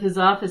virtue of his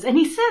office. And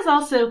he says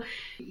also,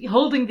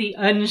 holding the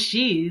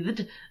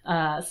unsheathed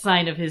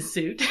sign of his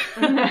suit.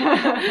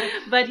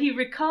 But he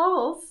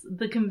recalls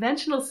the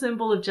conventional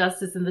symbol of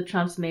justice in the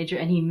Trump's major,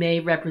 and he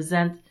may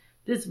represent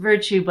this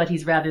virtue, but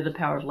he's rather the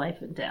power of life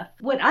and death.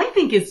 What I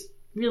think is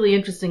really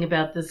interesting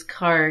about this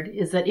card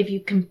is that if you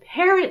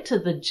compare it to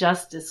the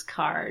Justice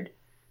card,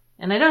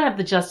 and I don't have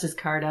the Justice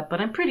card up, but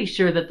I'm pretty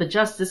sure that the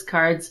Justice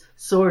card's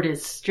sword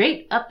is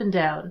straight up and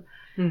down,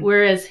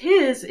 whereas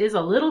his is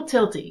a little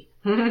tilty,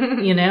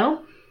 you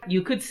know?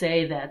 You could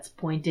say that's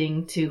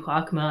pointing to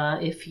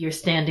Chokmah if you're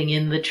standing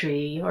in the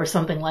tree or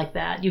something like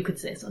that. You could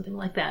say something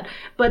like that.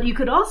 But you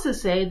could also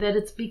say that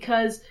it's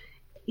because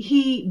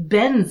he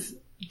bends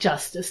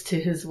justice to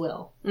his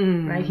will,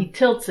 right? He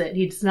tilts it.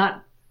 He's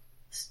not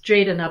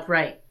straight and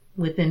upright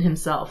within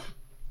himself,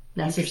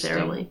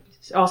 necessarily.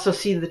 Also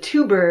see the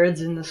two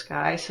birds in the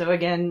sky, so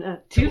again...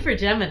 two for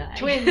Gemini.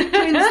 Twins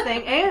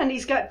thing, and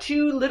he's got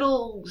two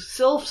little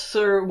sylphs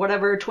or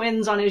whatever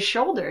twins on his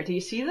shoulder. Do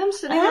you see them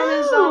sitting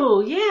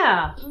on his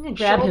yeah. I'm gonna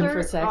grab him for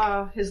a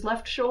sec. His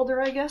left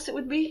shoulder, I guess it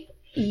would be.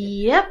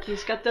 Yep.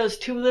 He's got those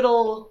two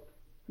little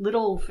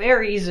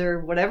fairies or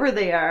whatever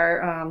they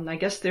are. I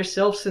guess they're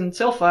sylphs and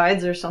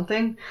sylphides or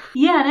something.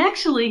 Yeah, and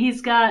actually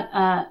he's got,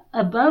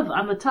 above,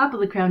 on the top of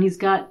the crown, he's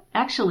got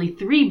actually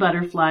 3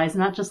 butterflies,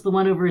 not just the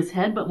one over his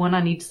head, but one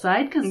on each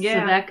side, so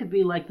that could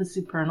be like the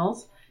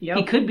supernals. Yep.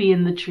 He could be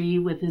in the tree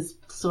with his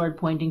sword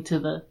pointing to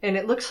the And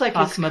it looks like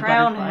his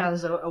crown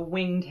has a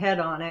winged head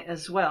on it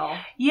as well.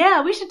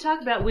 Yeah, we should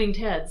talk about winged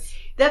heads.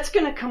 That's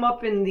going to come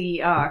up in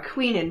the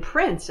Queen and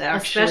Prince,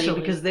 actually, especially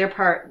because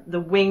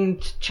the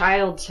winged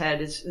child's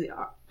head is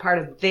part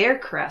of their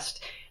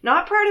crest,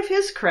 not part of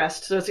his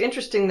crest. So it's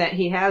interesting that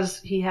he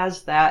has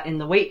that in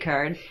the Waite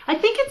card. I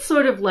think it's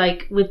sort of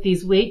like with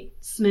these Waite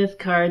Smith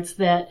cards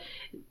that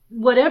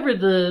whatever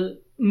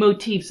the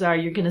motifs are,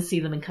 you're going to see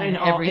them in kind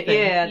of everything.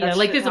 Yeah,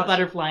 like there's a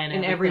butterfly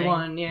in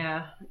everyone.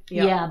 Yeah,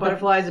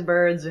 butterflies,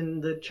 birds,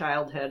 and the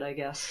child head, I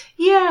guess.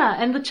 Yeah,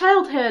 and the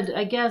child head,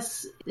 I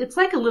guess, it's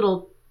like a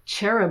little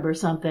cherub or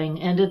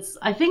something, and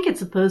I think it's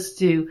supposed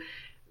to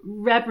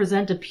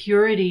represent a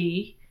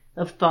purity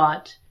of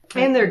thought.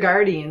 And they're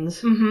guardians,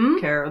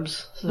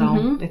 cherubs.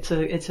 So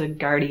it's a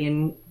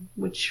guardian,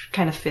 which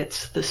kind of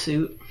fits the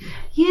suit.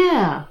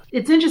 Yeah,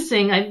 it's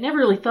interesting. I've never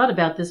really thought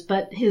about this,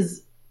 but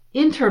his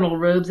internal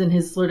robes and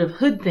his sort of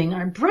hood thing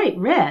are bright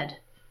red.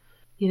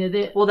 You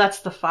know, that's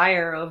the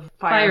fire of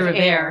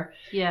air.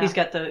 Yeah. He's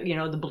got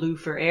the blue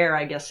for air,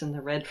 I guess, and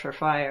the red for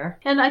fire.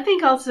 And I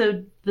think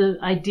also the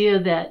idea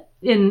that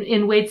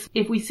in Waite's,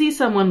 if we see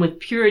someone with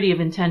purity of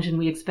intention,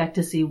 we expect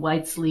to see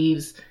white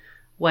sleeves,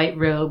 white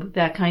robe,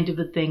 that kind of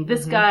a thing.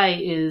 This guy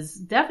is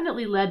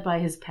definitely led by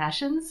his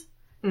passions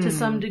to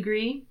some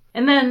degree.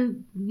 And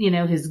then,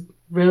 his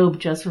robe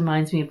just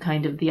reminds me of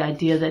kind of the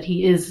idea that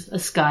he is a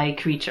sky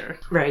creature.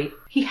 Right.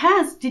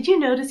 Did you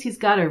notice he's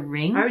got a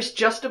ring? I was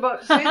just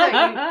about to say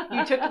that.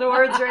 You took the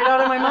words right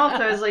out of my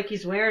mouth. I was like,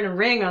 he's wearing a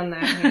ring on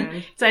that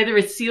hand. It's either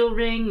a seal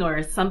ring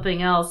or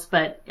something else,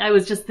 but I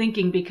was just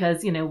thinking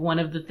because, one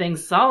of the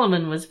things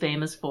Solomon was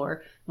famous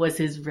for was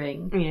his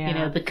ring.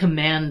 Yeah. The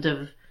command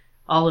of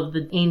all of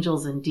the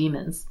angels and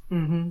demons.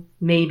 Mm-hmm.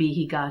 Maybe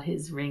he got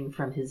his ring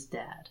from his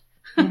dad.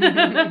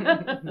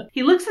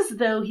 He looks as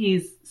though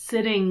he's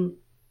sitting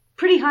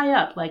pretty high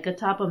up, like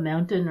atop a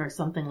mountain or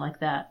something like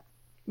that.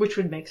 Which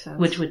would make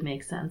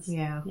sense.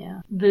 Yeah.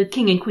 The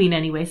king and queen,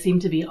 anyway, seem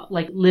to be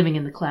like living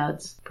in the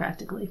clouds,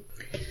 practically.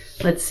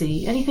 Let's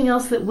see. Anything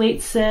else that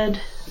Waite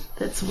said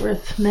that's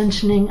worth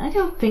mentioning? I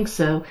don't think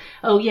so.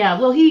 Oh, yeah.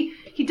 Well, he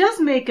does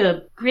make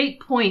a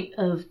great point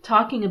of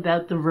talking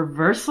about the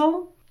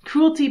reversal.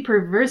 Cruelty,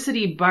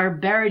 perversity,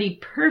 barbarity,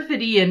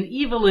 perfidy, and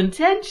evil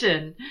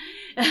intention.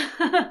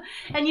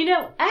 And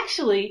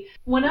actually,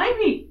 when I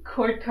read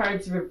court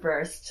cards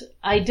reversed,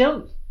 I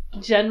don't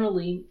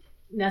generally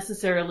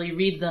necessarily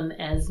read them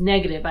as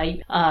negative.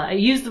 I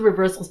use the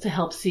reversals to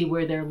help see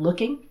where they're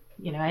looking.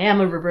 I am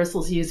a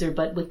reversals user,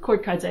 but with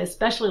court cards, I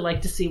especially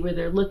like to see where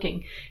they're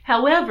looking.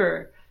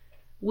 However,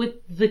 with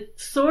the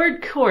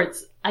sword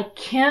courts, I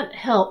can't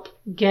help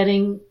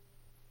getting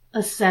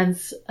a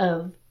sense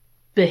of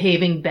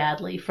behaving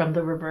badly from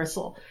the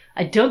reversal.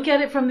 I don't get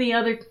it from the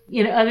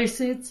other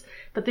suits,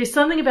 but there's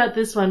something about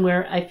this one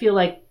where I feel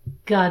like,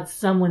 God,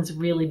 someone's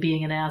really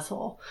being an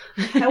asshole.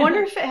 I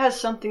wonder if it has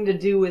something to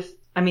do with,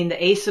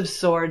 the Ace of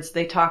Swords,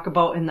 they talk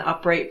about in the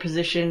upright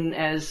position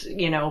as,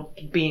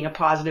 being a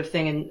positive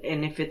thing,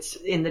 and if it's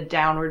in the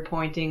downward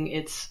pointing,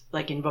 it's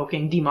like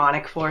invoking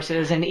demonic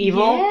forces and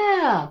evil.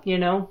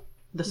 Yeah.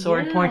 The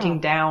sword pointing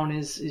down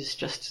is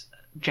just,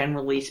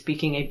 generally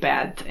speaking, a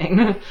bad thing.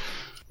 I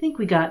think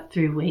we got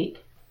through Waite,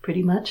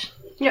 pretty much.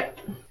 Yep.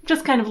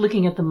 Just kind of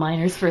looking at the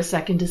minors for a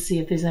second to see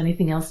if there's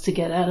anything else to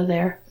get out of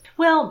there.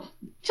 Well,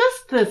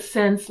 just the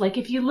sense, like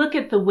if you look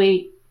at the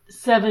Waite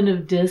 7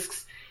 of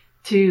discs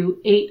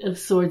to 8 of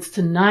swords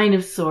to 9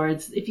 of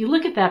swords, if you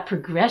look at that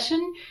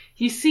progression,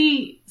 you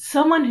see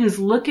someone who's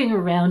looking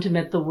around him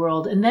at the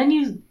world, and then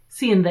you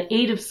see in the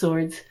Eight of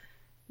Swords,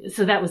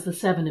 so that was the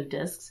Seven of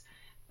Discs,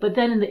 but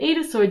then in the Eight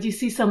of Swords you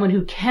see someone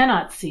who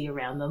cannot see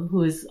around them,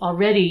 who is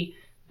already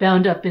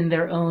bound up in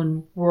their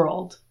own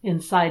world,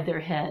 inside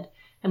their head.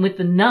 And with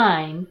the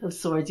Nine of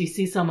Swords you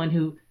see someone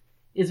who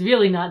is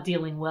really not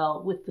dealing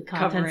well with the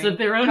contents of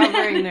their own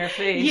covering head. their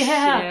face.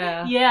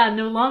 Yeah,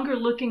 no longer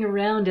looking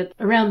around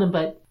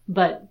them,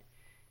 but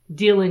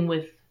dealing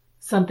with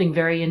something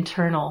very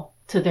internal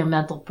to their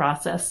mental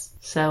process.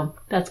 So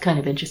that's kind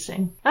of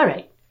interesting. All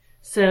right.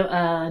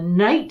 So,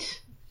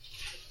 Knight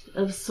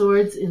of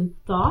Swords in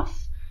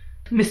Thoth,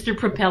 Mr.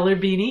 Propeller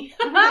Beanie.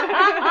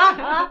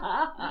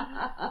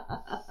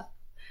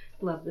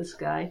 Love this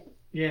guy.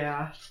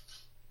 Yeah.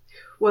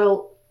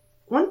 Well,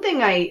 one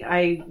thing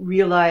I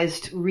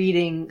realized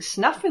reading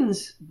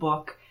Snuffin's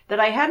book that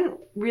I hadn't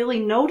really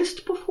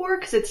noticed before,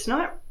 because it's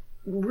not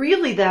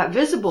really that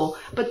visible,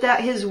 but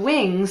that his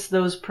wings,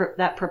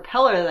 that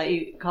propeller that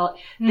you call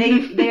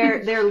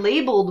it, they're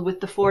labeled with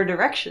the 4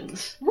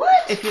 directions.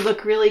 What? If you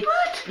look really,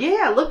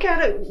 yeah, look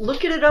at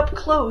it up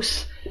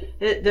close.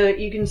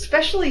 You can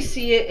especially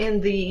see it in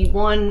the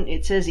one,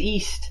 it says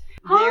east.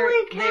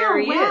 Holy cow! There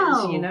he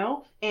wow. is, you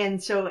know.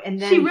 And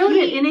then she wrote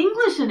it in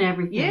English and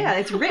everything. Yeah,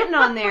 it's written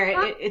on there.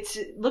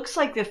 It looks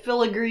like the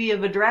filigree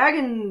of a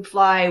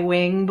dragonfly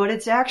wing, but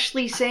it's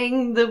actually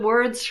saying the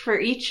words for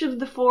each of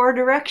the 4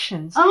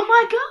 directions. Oh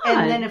my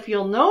god! And then if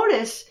you'll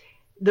notice,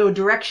 the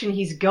direction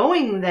he's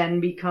going then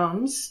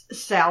becomes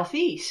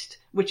southeast,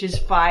 which is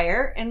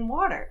fire and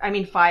water. I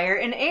mean, fire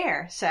and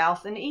air,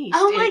 south and east.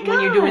 Oh my god!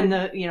 When you're doing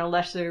the,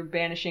 lesser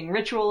banishing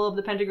ritual of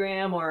the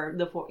pentagram or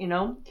the,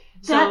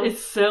 So that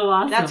is so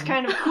awesome. That's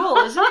kind of cool,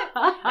 isn't it?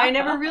 I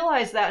never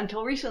realized that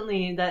until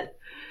recently, that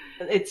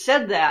it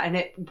said that, and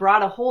it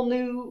brought a whole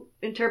new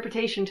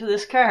interpretation to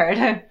this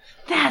card.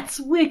 That's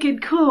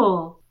wicked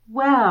cool.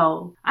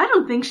 Wow. I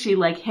don't think she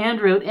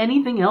hand wrote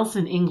anything else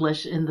in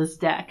English in this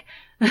deck.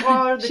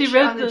 Or she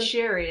wrote the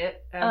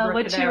chariot.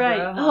 What'd she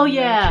write? Oh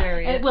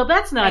yeah. Well,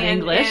 that's not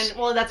English.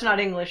 Well, that's not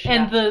English.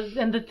 And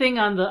the thing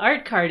on the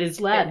art card is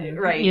Latin,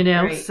 right?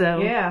 Right. So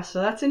yeah,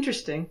 so that's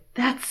interesting.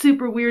 That's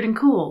super weird and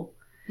cool.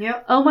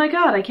 Yep. Oh my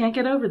god, I can't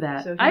get over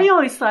that. So I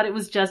always thought it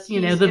was just,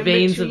 the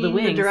veins of the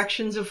wings. The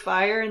directions of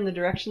fire and the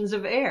directions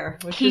of air,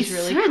 which is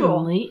really cool.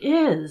 He certainly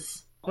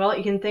is. Well,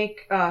 you can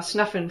thank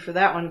Snuffin for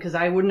that one, because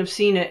I wouldn't have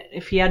seen it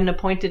if he hadn't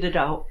pointed it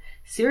out.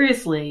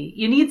 Seriously,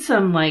 you need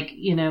some,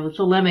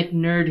 thelemic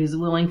nerd who's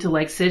willing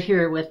to, sit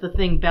here with the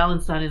thing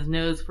balanced on his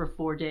nose for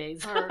 4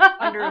 days. Or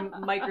under a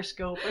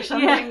microscope or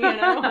something,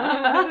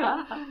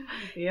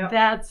 Yeah.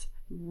 That's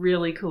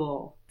really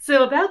cool.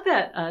 So about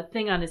that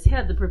thing on his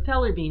head, the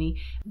propeller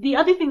beanie, the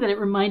other thing that it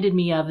reminded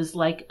me of is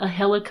like a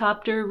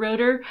helicopter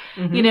rotor,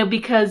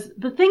 because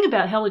the thing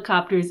about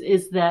helicopters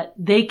is that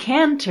they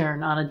can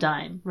turn on a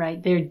dime,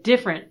 right? They're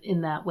different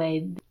in that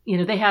way.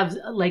 They have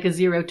like a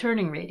 0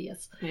 turning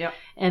radius. Yep.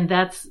 And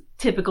that's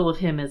typical of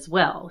him as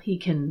well. He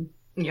can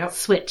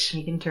switch.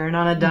 He can turn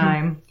on a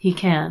dime. Mm-hmm. He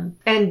can.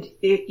 And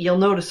you'll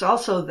notice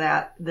also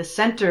that the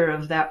center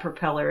of that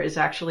propeller is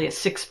actually a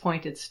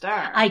 6-pointed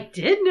star. I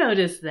did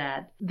notice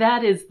that.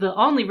 That is the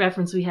only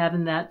reference we have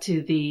in that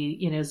to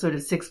the, sort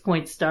of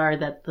 6-point star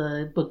that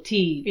the book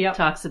T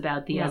talks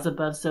about, the as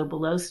above, so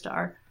below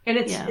star. And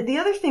it's the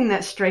other thing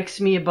that strikes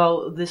me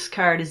about this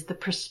card is the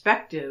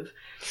perspective.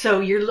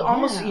 So you're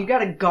you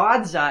got a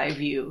God's eye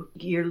view.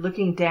 You're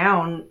looking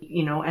down,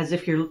 as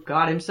if you're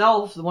God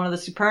himself, one of the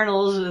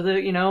supernals,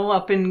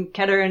 up in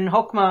Keter and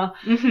Hokmah,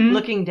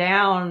 looking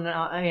down,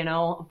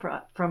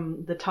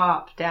 from the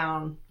top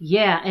down.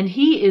 Yeah, and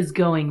he is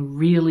going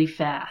really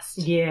fast.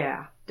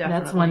 Yeah.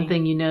 Definitely. That's one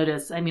thing you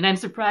notice. I mean, I'm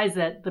surprised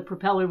that the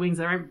propeller wings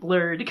aren't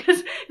blurred,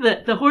 because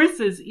the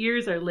horse's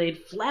ears are laid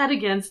flat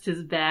against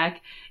his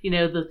back.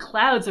 The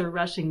clouds are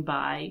rushing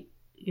by.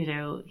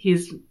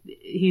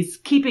 He's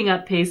keeping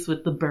up pace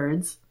with the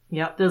birds.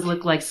 Yep. Those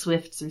look like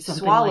swifts or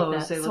something swallows,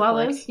 like that. They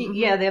Swallows? Look like.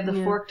 Yeah, they have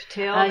the forked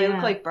tail. They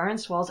look like barn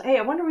swallows. Hey,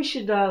 I wonder we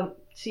should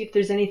see if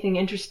there's anything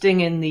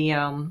interesting in the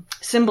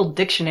symbol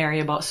dictionary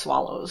about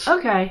swallows.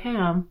 Okay, hang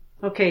on.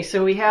 Okay,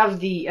 so we have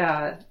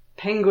the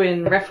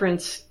Penguin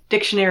reference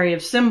dictionary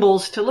of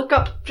symbols to look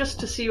up just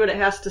to see what it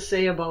has to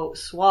say about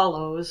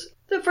swallows.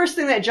 The first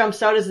thing that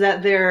jumps out is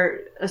that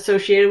they're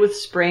associated with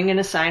spring and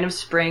a sign of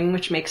spring,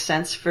 which makes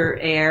sense for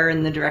air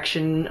in the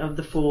direction of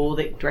the Fool,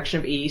 the direction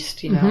of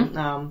east,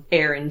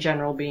 air in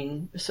general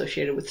being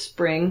associated with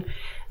spring.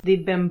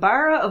 The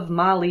Bambara of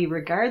Mali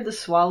regard the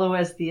swallow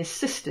as the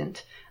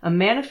assistant, a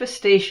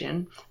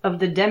manifestation of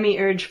the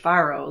demiurge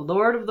Pharaoh,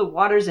 lord of the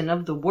waters and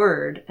of the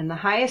word, and the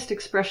highest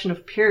expression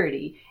of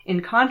purity,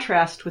 in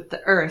contrast with the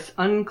earth,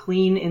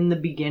 unclean in the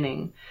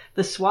beginning.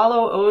 The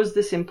swallow owes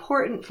this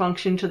important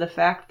function to the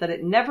fact that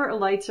it never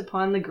alights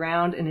upon the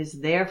ground and is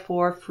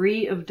therefore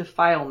free of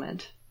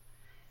defilement.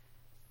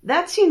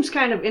 That seems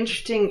kind of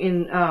interesting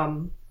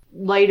in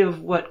light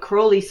of what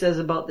Crowley says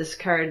about this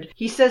card.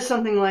 He says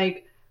something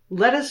like,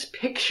 "Let us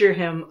picture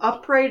him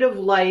upright of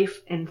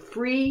life and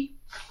free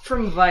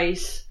from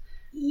vice,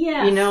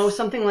 Yes.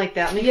 Something like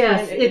that.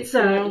 Yes, it's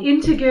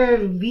integer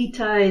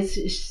vitae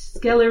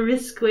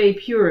scelerisque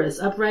purus,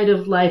 upright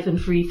of life and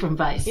free from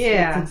vice.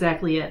 Yeah. That's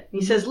exactly it.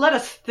 He says, let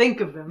us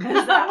think of him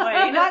as that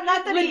way.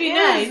 Not that he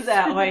is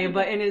that way,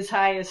 but in his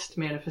highest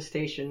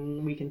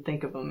manifestation, we can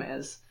think of him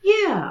as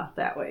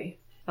that way.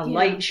 A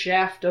light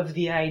shaft of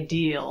the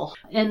ideal.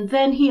 And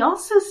then he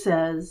also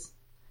says,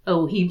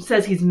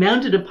 he's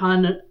mounted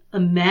upon a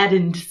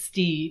maddened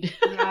steed.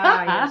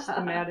 Yes,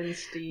 the maddened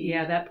steed.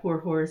 Yeah, that poor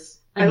horse.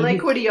 I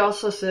like what he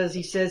also says.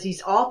 He says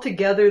he's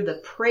altogether the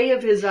prey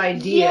of his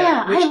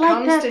idea, which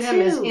comes to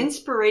him as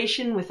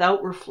inspiration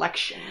without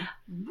reflection.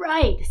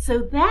 Right.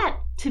 So that,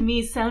 to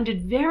me,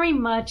 sounded very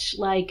much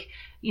like,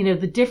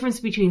 the difference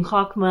between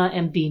Chokmah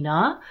and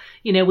Binah.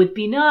 With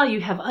Binah,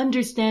 you have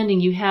understanding,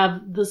 you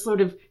have the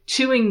sort of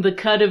chewing the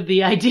cud of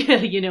the idea,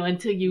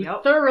 until you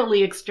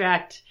thoroughly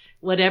extract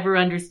whatever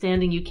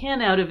understanding you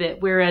can out of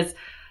it. Whereas,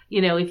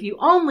 if you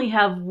only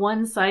have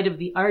one side of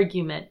the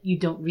argument, you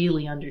don't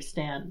really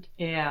understand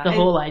the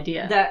whole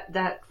idea.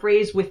 That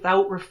phrase,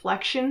 without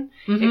reflection,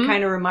 it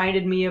kind of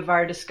reminded me of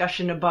our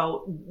discussion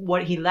about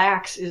what he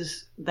lacks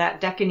is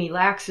that Deccan he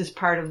lacks is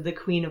part of the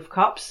Queen of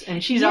Cups,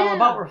 and she's all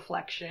about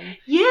reflection.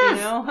 Yes.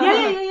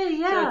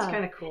 Yeah. So it's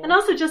kind of cool. And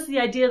also just the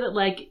idea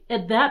that,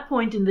 at that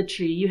point in the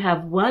tree, you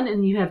have one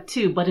and you have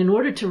two, but in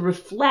order to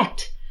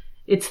reflect,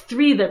 it's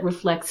 3 that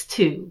reflects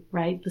 2,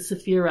 right? The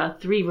Sephirah,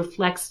 3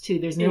 reflects 2.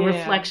 There's no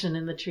reflection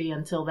in the tree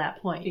until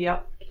that point.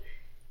 Yep.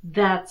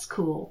 That's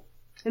cool.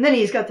 And then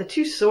he's got the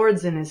 2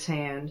 swords in his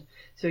hand.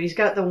 So he's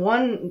got the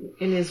one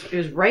in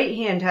his right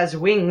hand has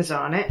wings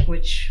on it,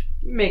 which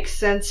makes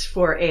sense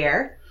for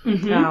air,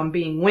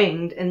 being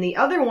winged. And the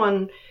other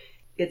one,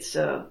 it's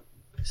a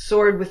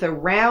sword with a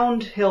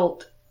round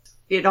hilt.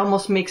 It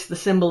almost makes the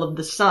symbol of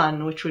the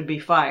sun, which would be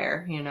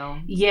fire,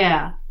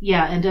 Yeah,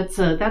 and that's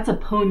a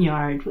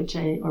poniard,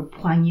 or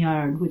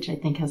poignard, which I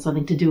think has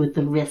something to do with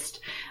the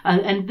wrist.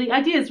 And the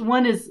idea is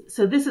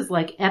this is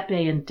like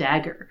épée and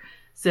dagger.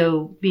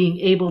 So being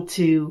able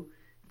to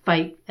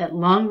fight at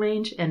long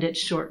range and at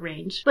short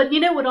range. But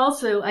what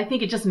also, I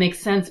think it just makes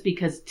sense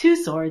because 2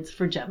 swords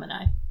for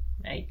Gemini,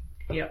 right?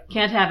 Yep.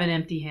 Can't have an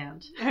empty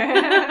hand.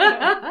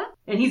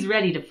 And he's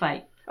ready to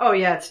fight. Oh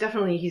yeah, it's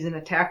definitely, he's in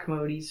attack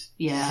mode. He's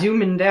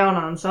zooming down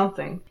on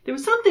something. There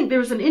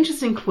was an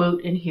interesting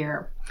quote in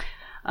here.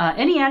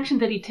 Any action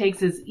that he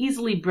takes is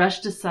easily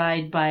brushed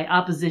aside by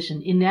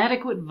opposition.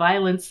 Inadequate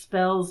violence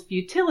spells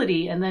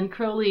futility. And then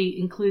Crowley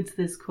includes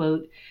this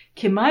quote,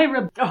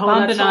 Chimaera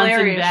bombinans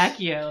in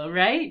vacuo,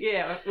 right?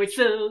 Yeah.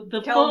 So the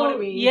tell him what it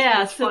means.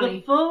 Yeah, so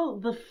funny.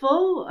 the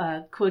full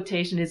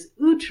quotation is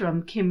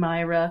Utrum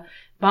Chimaera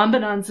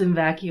bombinans in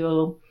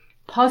vacuo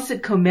possit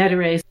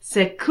comedere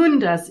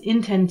secundas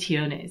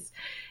intentiones.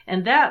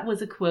 And that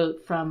was a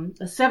quote from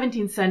a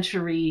 17th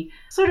century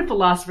sort of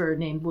philosopher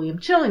named William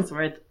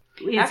Chillingsworth.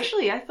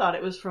 Actually, I thought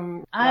it was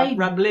from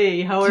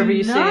Rabelais, however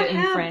you say it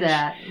in French.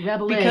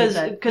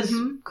 Rabelais, because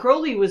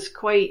Crowley was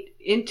quite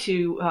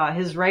into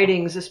his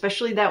writings,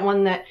 especially that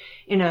one that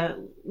in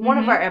one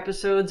of our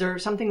episodes or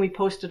something we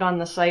posted on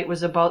the site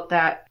was about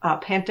that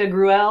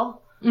Pantagruel.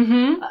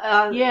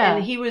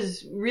 And he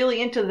was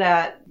really into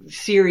that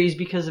series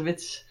because of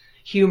its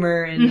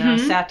humor and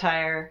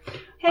satire.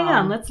 Hang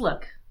on, let's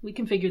look. We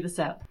can figure this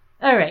out.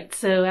 All right,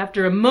 so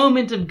after a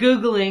moment of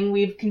Googling,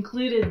 we've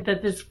concluded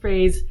that this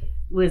phrase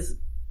was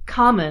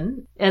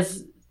common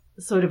as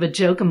sort of a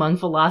joke among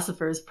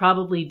philosophers,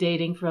 probably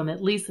dating from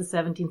at least the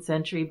 17th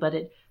century, but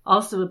it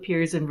also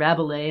appears in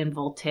Rabelais and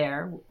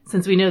Voltaire.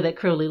 Since we know that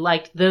Crowley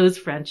liked those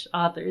French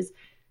authors,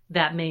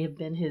 that may have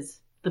been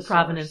the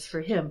provenance for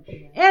him.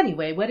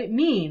 Anyway, what it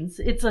means,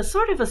 it's a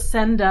sort of a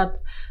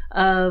send-up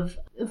of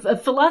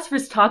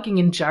philosophers talking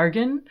in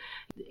jargon,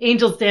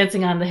 angels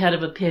dancing on the head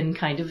of a pin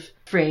kind of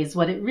phrase.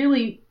 What it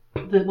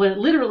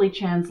literally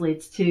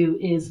translates to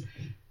is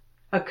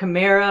a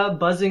chimera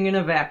buzzing in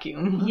a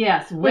vacuum.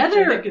 Yes,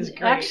 whether a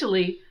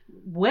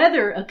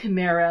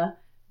chimera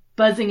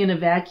buzzing in a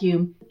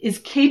vacuum is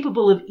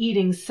capable of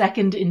eating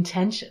second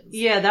intentions.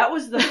 Yeah, that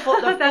was the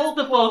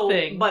full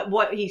thing. But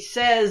what he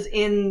says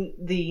in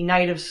the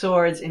Knight of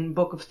Swords in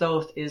Book of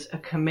Thoth is a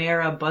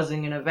chimera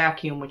buzzing in a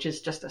vacuum, which is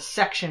just a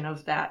section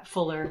of that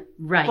fuller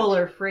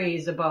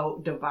phrase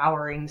about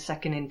devouring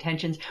second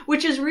intentions,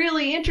 which is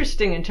really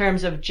interesting in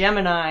terms of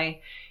Gemini.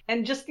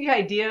 And just the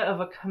idea of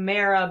a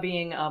chimera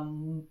being a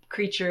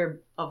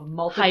creature of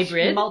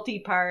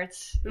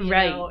multi-parts.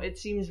 Right. It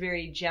seems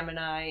very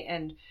Gemini.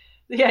 And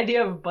the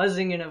idea of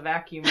buzzing in a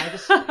vacuum, I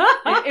just,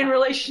 in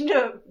relation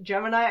to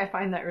Gemini, I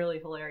find that really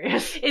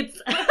hilarious. It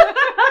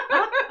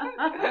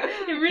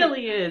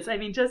really is. I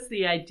mean, just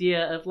the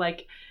idea of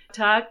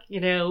talk,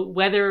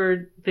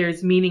 whether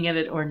there's meaning in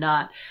it or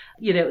not.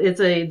 It's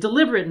a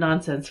deliberate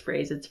nonsense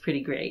phrase. It's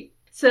pretty great.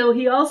 So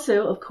he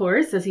also, of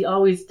course, as he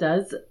always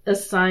does,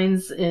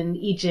 assigns an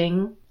I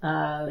Ching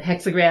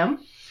hexagram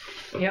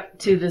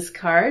to this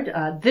card.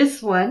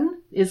 This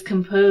one is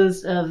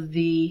composed of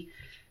the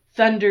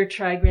Thunder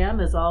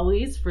trigram, as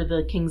always, for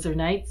the kings or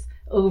knights,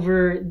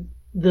 over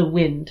the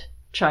Wind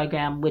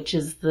trigram, which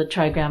is the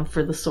trigram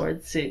for the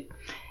sword suit.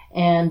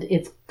 and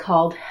it's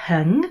called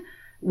Heng,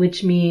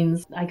 which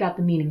means, I got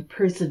the meaning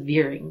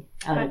persevering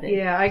out of it.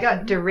 Yeah, I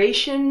got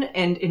duration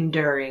and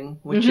enduring,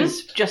 which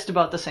is just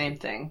about the same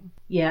thing.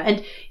 Yeah,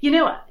 and in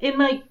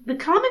the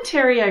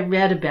commentary I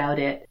read about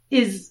it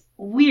is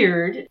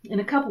weird in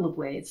a couple of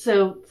ways.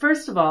 So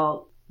first of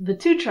all, the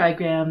two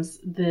trigrams,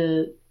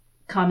 the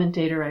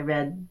commentator I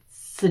read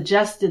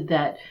suggested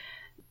that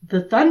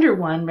the thunder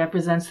one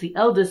represents the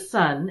eldest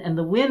son and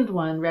the wind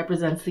one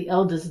represents the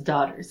eldest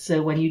daughter.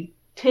 So when you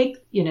take,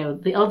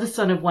 the eldest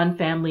son of one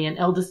family and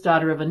eldest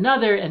daughter of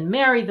another and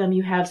marry them,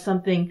 you have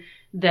something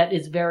that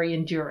is very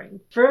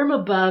enduring. Firm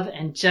above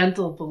and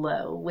gentle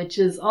below, which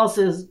is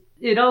also,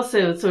 it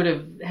also sort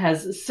of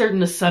has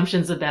certain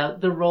assumptions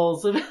about the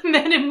roles of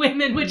men and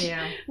women, which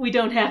we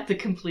don't have to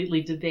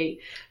completely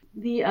debate.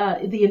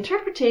 The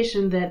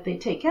interpretation that they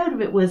take out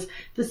of it was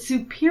the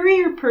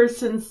superior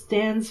person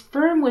stands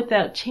firm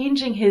without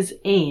changing his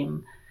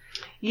aim.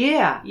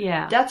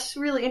 Yeah. That's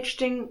really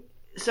interesting.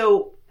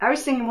 So I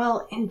was thinking,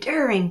 well,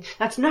 enduring,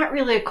 that's not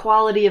really a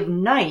quality of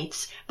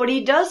knights, but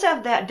he does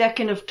have that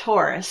decan of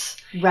Taurus.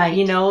 Right.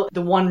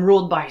 The one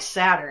ruled by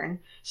Saturn.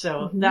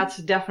 So that's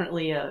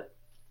definitely a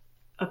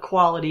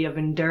quality of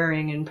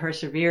enduring and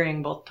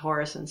persevering, both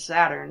Taurus and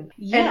Saturn.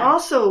 Yeah. And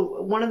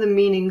also, one of the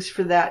meanings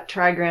for that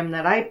trigram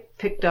that I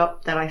picked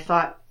up that I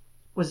thought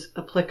was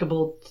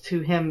applicable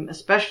to him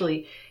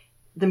especially,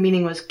 the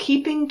meaning was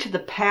keeping to the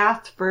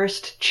path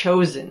first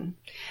chosen.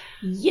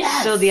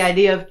 Yes! So the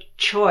idea of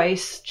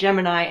choice,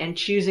 Gemini, and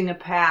choosing a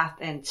path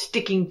and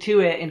sticking to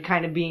it and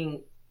kind of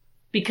being...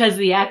 Because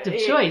the act of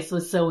choice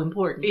was so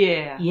important.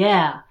 Yeah.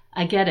 Yeah.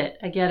 I get it.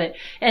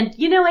 And,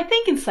 I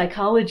think in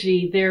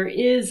psychology, there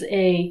is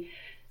a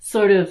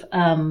sort of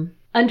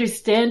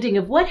understanding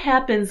of what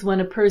happens when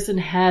a person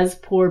has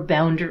poor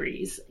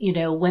boundaries.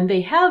 When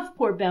they have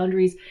poor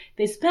boundaries,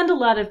 they spend a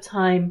lot of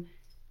time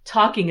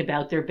talking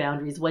about their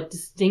boundaries, what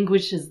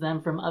distinguishes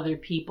them from other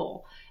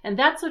people. And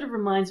that sort of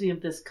reminds me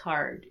of this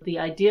card. The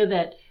idea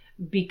that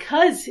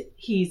because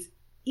he's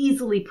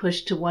easily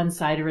pushed to one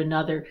side or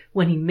another,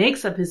 when he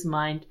makes up his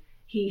mind,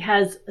 he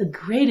has a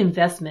great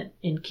investment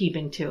in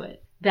keeping to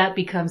it. That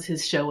becomes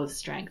his show of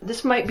strength.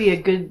 This might be a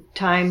good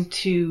time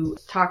to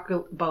talk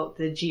about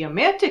the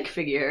geomantic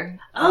figure.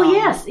 Oh,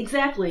 yes,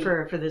 exactly.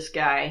 For this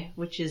guy,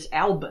 which is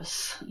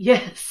Albus.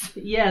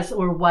 Yes,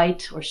 or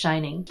white or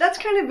shining. That's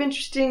kind of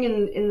interesting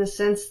in the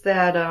sense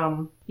that,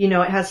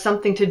 it has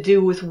something to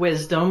do with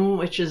wisdom,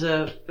 which is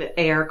a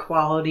air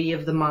quality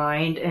of the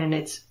mind, and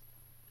it's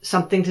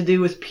something to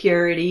do with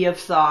purity of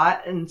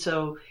thought, and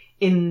so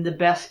in the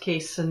best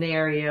case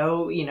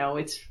scenario,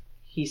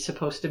 he's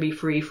supposed to be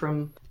free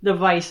from the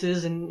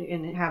vices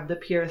and have the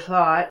pure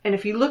thought. And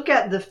if you look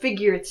at the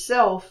figure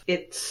itself,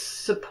 it's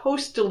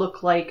supposed to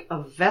look like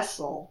a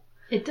vessel.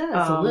 It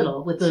does a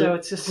little with so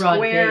it's a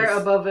square base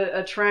above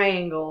a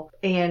triangle.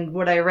 And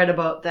what I read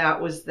about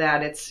that was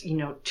that it's,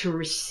 to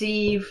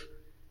receive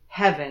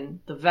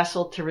heaven, the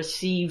vessel to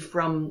receive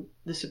from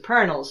the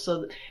supernals.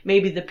 So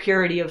maybe the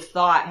purity of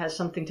thought has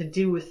something to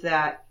do with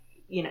that.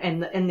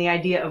 And the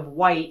idea of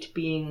white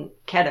being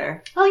Keter.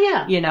 Oh,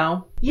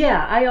 yeah.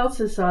 Yeah, I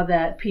also saw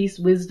that peace,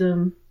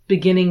 wisdom,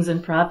 beginnings,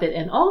 and profit,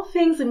 and all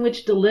things in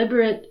which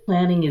deliberate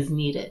planning is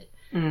needed,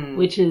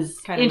 which is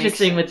kind of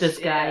interesting with this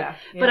guy. Yeah.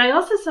 But I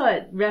also saw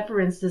it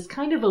referenced as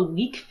kind of a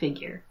weak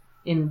figure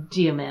in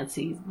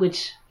geomancy,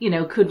 which,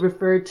 could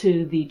refer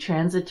to the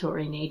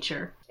transitory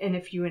nature. And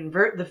if you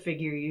invert the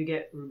figure, you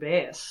get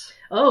Rubeus.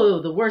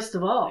 Oh, the worst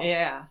of all.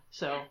 Yeah,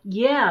 so.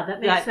 Yeah, that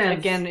makes sense.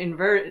 Again,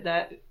 invert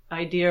that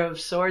idea of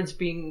swords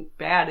being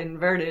bad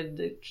inverted,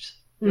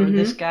 or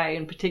this guy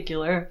in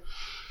particular.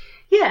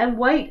 Yeah, and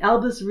white,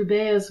 Albus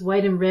Rubeus,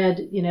 white and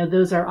red,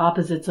 those are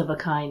opposites of a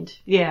kind.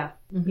 Yeah.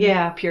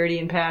 Yeah, purity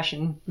and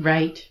passion.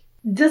 Right.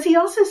 Does he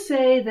also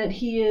say that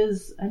he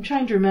is, I'm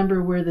trying to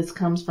remember where this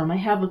comes from. I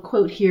have a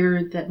quote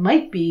here that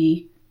might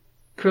be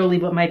Crowley,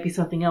 but might be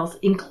something else.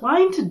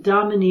 Inclined to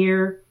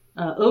domineer,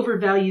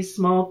 overvalue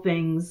small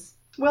things.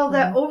 Well,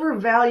 that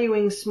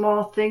overvaluing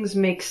small things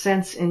makes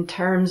sense in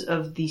terms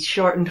of the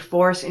shortened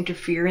force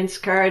interference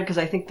card, because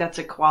I think that's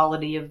a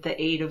quality of the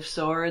Eight of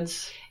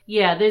Swords.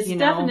 Yeah, there's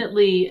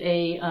definitely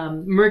a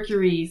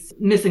Mercury's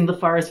missing the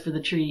forest for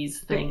the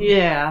trees thing.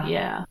 Yeah.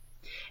 Yeah.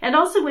 And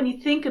also when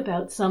you think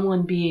about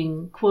someone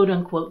being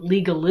quote-unquote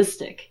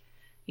legalistic,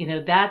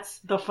 that's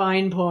the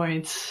fine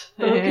points.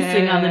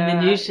 Focusing on the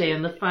minutiae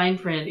and the fine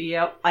print.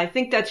 Yep. I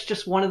think that's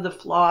just one of the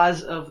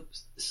flaws of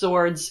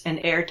swords and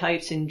air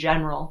types in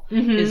general,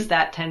 is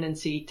that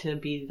tendency to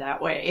be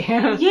that way.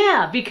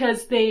 Yeah,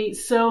 because they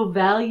so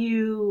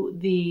value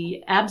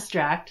the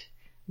abstract,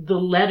 the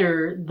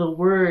letter, the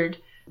word,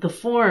 the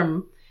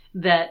form,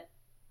 that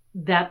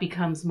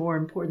becomes more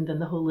important than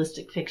the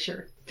holistic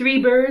picture.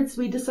 3 birds,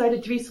 we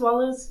decided 3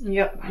 swallows?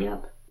 Yep.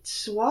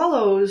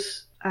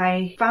 Swallows,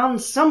 I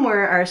found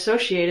somewhere, are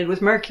associated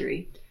with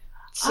Mercury.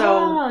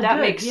 So that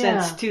makes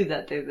sense too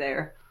that they're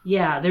there.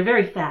 Yeah, they're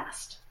very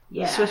fast.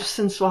 Yeah. Swifts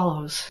and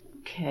swallows.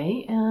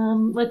 Okay,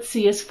 let's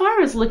see. As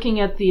far as looking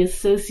at the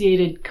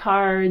associated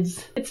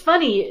cards, it's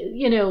funny,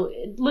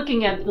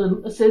 looking at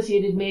the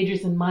associated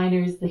majors and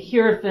minors, the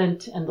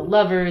Hierophant and the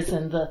Lovers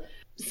and the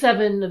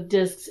 7 of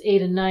discs,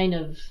 8 and 9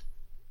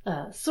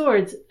 of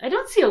swords. I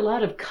don't see a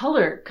lot of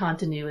color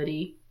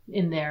continuity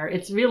in there.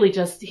 It's really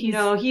just he's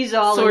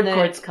all sword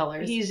quartz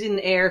colors. He's in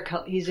air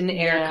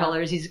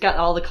colors. He's got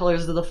all the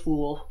colors of the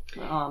Fool,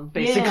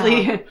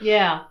 basically.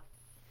 Yeah.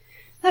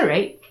 All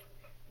right.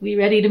 We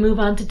ready to move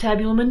on to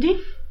Tabula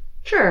Mundi?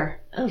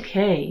 Sure.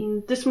 Okay.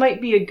 This might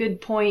be a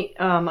good point,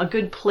 a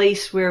good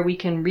place where we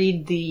can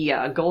read the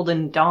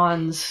Golden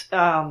Dawn's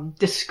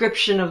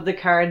description of the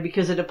card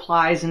because it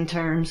applies in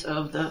terms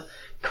of the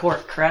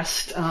court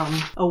crest.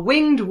 A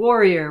winged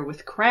warrior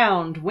with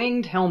crowned,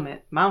 winged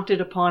helmet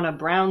mounted upon a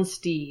brown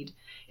steed.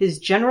 His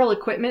general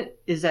equipment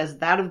is as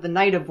that of the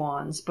Knight of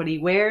Wands, but he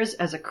wears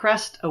as a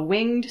crest a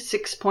winged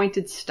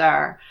 6-pointed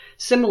star,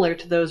 similar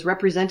to those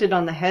represented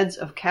on the heads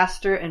of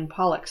Castor and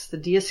Pollux, the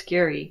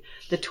Dioscuri,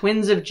 the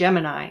twins of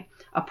Gemini,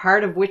 a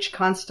part of which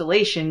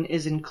constellation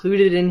is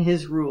included in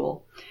his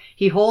rule.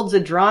 He holds a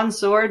drawn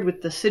sword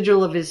with the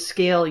sigil of his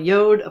scale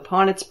Yod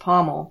upon its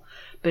pommel.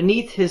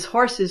 Beneath his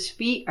horse's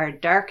feet are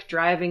dark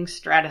driving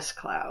stratus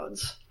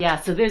clouds. Yeah,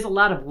 so there's a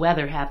lot of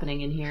weather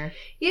happening in here.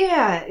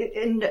 Yeah,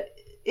 and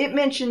it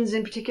mentions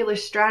in particular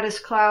stratus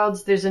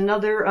clouds. There's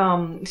another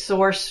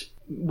source,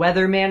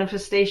 weather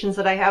manifestations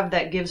that I have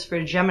that gives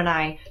for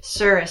Gemini,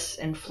 cirrus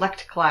and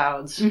flecked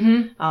clouds.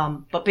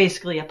 But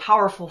basically a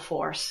powerful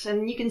force.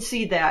 And you can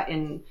see that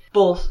in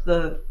both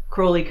the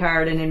Crowley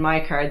card and in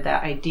my card,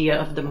 that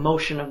idea of the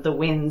motion of the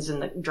winds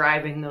and the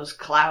driving those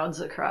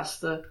clouds across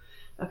the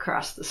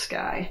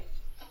sky.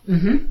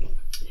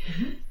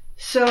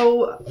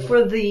 So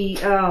for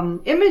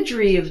the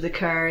imagery of the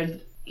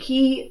card,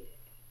 he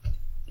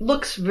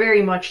looks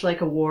very much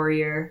like a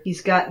warrior.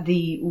 He's got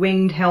the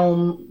winged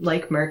helm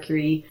like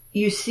Mercury.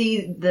 You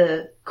see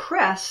the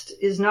crest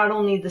is not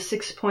only the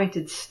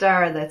 6-pointed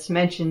star that's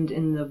mentioned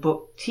in the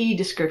book T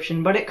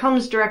description, but it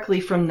comes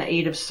directly from the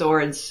 8 of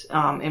Swords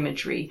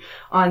imagery.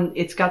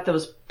 It's got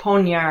those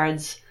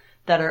poniards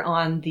that are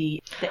on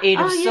the 8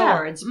 of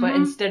Swords, but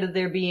instead of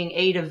there being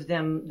 8 of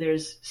them,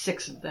 there's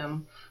 6 of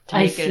them to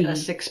make it a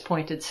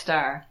 6-pointed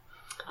star.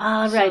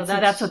 Right. So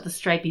that's what the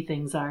stripy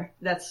things are.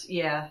 That's,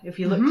 if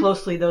you look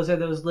closely, those are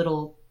those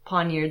little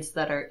poniards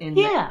that are in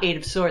the 8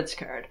 of Swords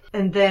card.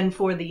 And then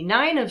for the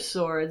 9 of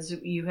Swords,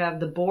 you have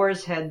the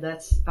boar's head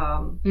that's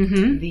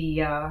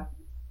the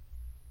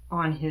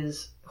on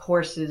his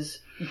horse's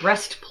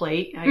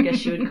breastplate, I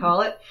guess you would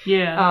call it.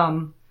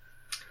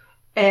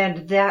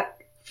 And that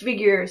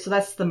figure, so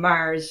that's the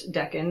Mars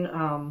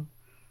Decan,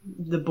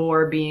 the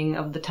boar being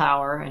of the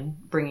tower and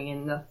bringing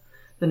in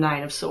the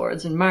 9 of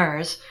Swords and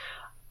Mars.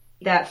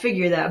 That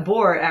figure, that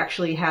boar,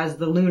 actually has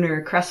the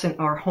lunar crescent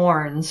or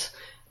horns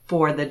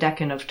for the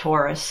Decan of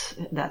Taurus.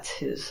 That's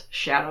his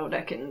shadow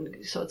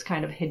Decan, so it's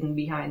kind of hidden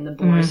behind the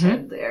boar's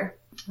head there.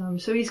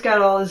 So he's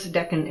got all his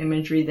Decan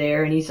imagery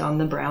there, and he's on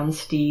the brown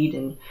steed,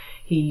 and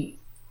he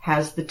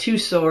has the 2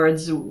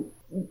 swords,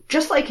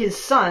 just like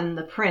his son,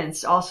 the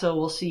prince. Also,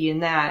 we'll see in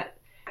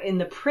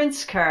the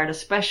prince card,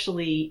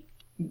 especially,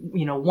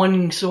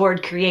 one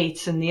sword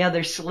creates and the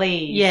other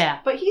slays. Yeah.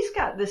 But he's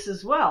got this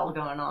as well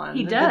going on.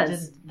 He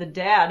does. The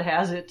dad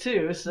has it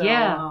too, so.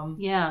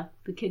 Yeah.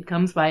 The kid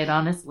comes by it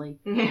honestly.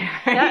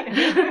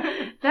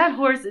 That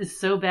horse is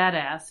so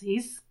badass. He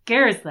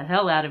scares the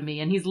hell out of me,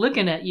 and he's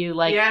looking at you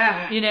like,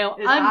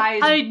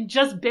 I'm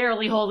just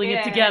barely holding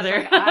it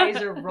together. Like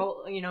eyes are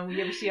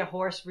you ever see a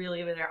horse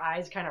really with their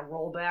eyes kind of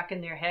roll back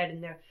in their head,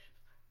 and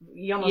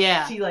you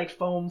almost see like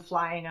foam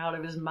flying out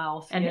of his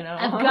mouth, and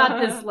I've got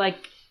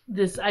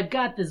I've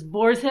got this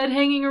boar's head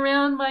hanging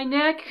around my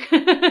neck,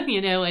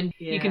 and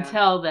you can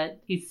tell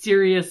that he's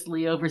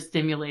seriously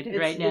overstimulated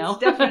right now. It's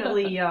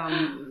definitely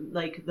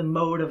like the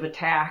mode of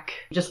attack.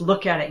 Just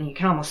look at it and you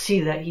can almost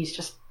see that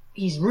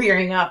he's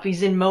rearing up,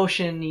 he's in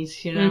motion,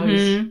 he's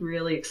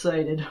really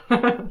excited.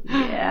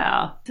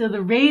 Yeah. So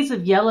the rays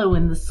of yellow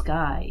in the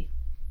sky.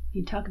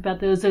 You talk about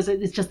those.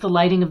 It's just the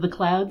lighting of the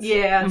clouds?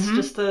 Yeah, it's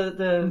just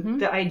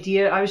the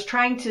idea. I was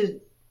trying to...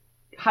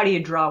 How do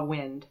you draw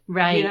wind?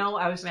 Right.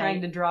 I was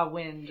trying to draw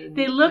wind.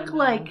 They look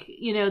like,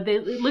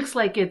 it looks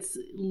like it's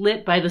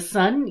lit by the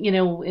sun,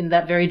 in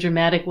that very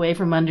dramatic way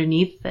from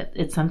underneath that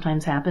it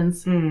sometimes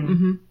happens.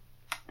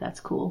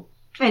 That's cool.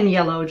 And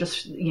yellow,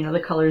 just,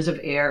 the colors of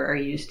air are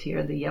used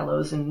here. The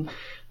yellows and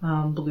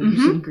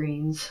blues and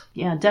greens.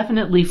 Yeah,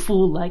 definitely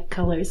Fool-like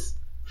colors.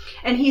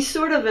 And he's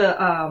sort of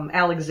a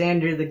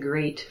Alexander the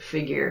Great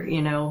figure,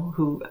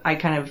 who I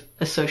kind of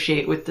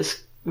associate with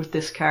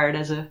this card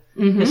as a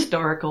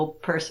historical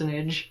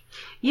personage.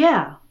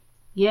 Yeah,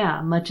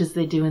 much as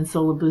they do in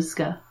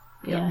Solabusca.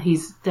 Yeah,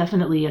 he's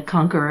definitely a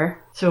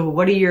conqueror. So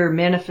what are your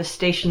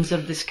manifestations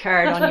of this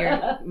card on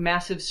your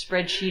massive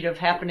spreadsheet of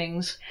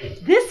happenings?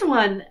 This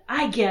one,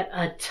 I get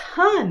a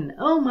ton.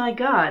 Oh my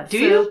god. Do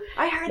you?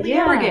 I hardly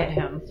ever get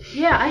him.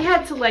 Yeah, I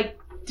had to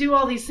do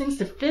all these things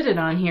to fit it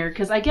on here,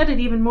 because I get it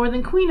even more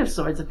than Queen of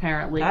Swords,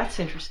 apparently. That's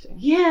interesting.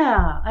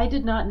 Yeah, I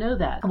did not know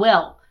that.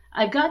 Well,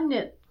 I've gotten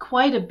it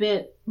quite a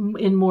bit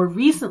in more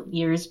recent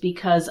years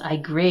because I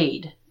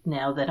grade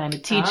now that I'm a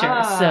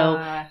teacher.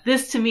 So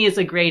this to me is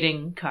a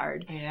grading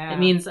card. Yeah. It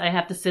means I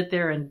have to sit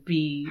there and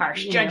be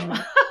harsh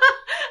judgment.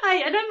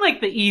 And I'm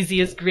like the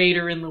easiest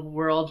grader in the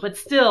world, but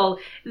still,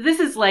 this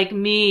is like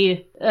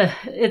me,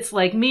 it's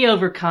like me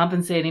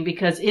overcompensating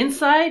because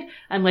inside,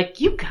 I'm like,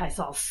 you guys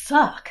all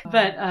suck.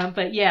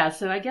 But yeah,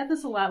 so I get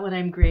this a lot when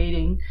I'm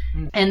grading,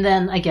 and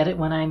then I get it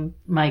when I'm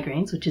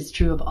migraines, which is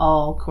true of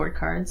all court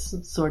cards,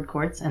 sword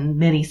courts, and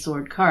many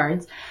sword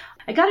cards.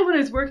 I got it when I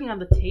was working on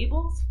the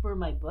tables for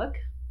my book,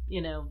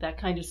 that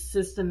kind of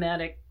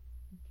systematic,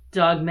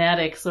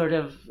 dogmatic sort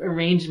of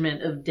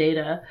arrangement of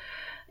data.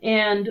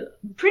 And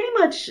pretty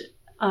much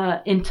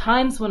in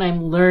times when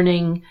I'm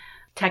learning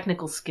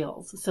technical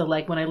skills, so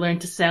like when I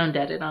learned to sound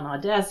edit on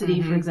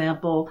Audacity, for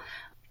example,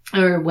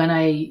 or when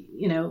I,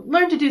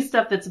 learn to do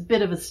stuff that's a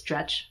bit of a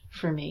stretch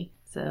for me.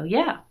 So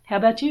yeah, how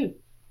about you?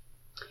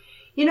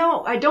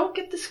 I don't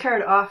get this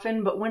card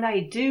often, but when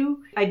I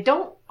do, I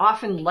don't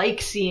often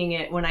like seeing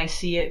it when I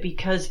see it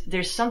because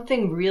there's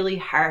something really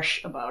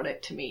harsh about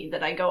it to me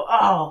that I go,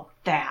 oh,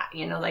 that,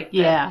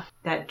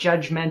 that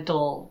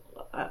judgmental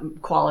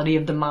quality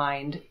of the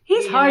mind.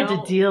 He's hard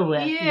to deal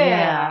with.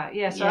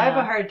 Yeah. So I have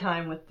a hard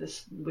time with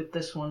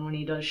this one when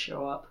he does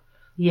show up.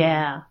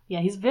 Yeah.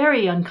 He's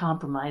very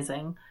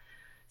uncompromising.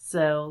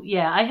 So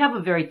yeah, I have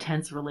a very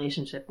tense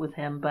relationship with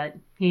him, but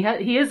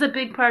he is a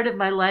big part of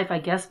my life, I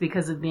guess,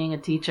 because of being a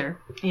teacher.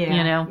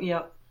 Yeah.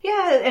 Yep.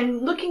 Yeah,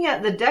 and looking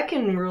at the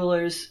Decan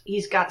rulers,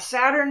 he's got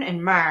Saturn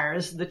and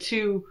Mars, the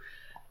two,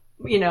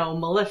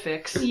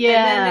 malefics. Yeah.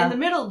 And then in the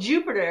middle,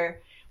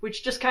 Jupiter,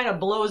 which just kind of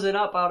blows it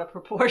up out of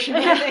proportion,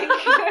 I think.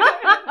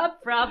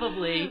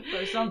 Probably.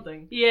 Or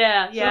something.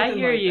 Yeah, I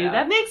hear like you.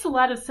 That makes a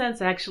lot of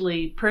sense,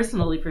 actually,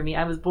 personally for me.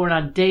 I was born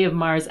on day of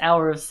Mars,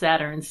 hour of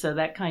Saturn, so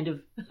that kind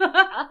of...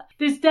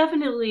 There's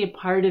definitely a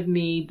part of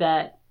me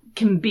that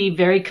can be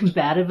very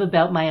combative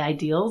about my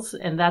ideals,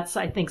 and that's,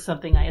 I think,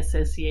 something I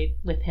associate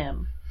with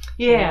him.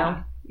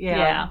 Yeah.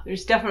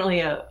 There's definitely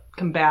a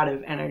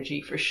combative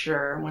energy for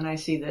sure when I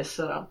see this.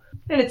 And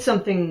it's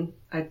something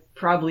I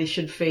probably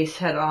should face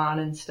head on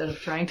instead of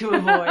trying to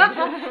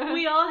avoid.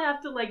 We all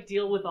have to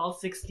deal with all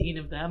 16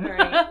 of them,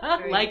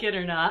 right. Like it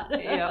or not.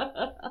 Yeah.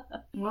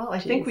 Well, I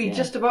think we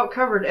just about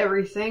covered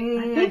everything.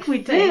 I think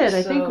we did.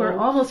 I think we're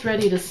almost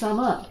ready to sum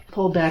up.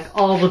 Pull back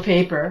all the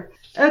paper.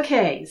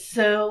 Okay,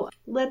 so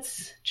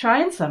let's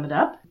try and sum it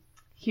up.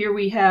 Here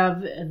we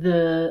have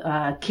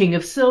the King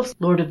of Sylphs,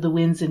 Lord of the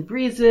Winds and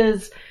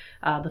Breezes,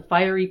 the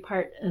fiery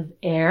part of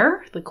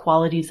air, the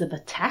qualities of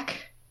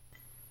attack.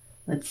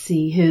 Let's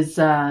see, his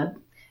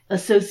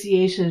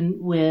association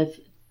with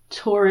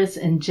Taurus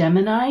and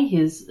Gemini,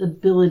 his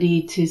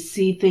ability to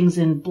see things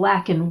in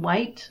black and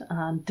white,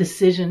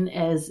 decision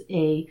as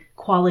a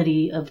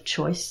quality of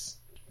choice.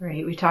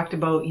 Right, we talked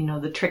about,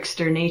 the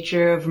trickster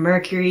nature of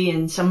Mercury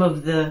and some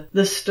of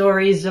the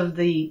stories of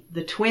the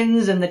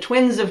twins and the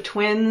twins of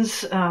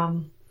twins,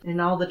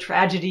 and all the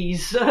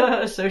tragedies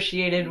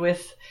associated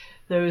with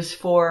those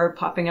four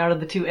popping out of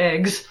the two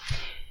eggs.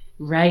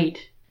 Right.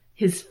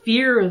 His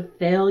fear of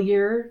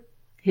failure,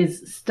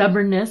 his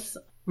stubbornness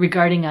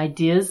regarding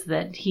ideas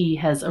that he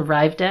has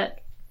arrived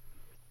at,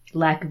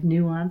 lack of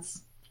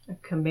nuance. A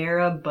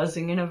chimera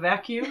buzzing in a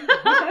vacuum.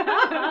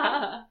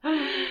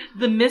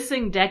 The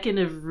missing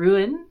decan of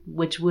ruin,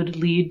 which would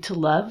lead to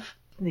love.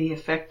 The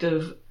effect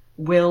of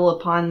will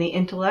upon the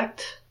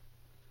intellect,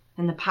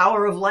 and the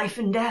power of life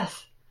and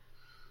death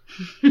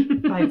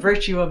by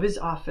virtue of his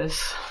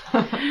office,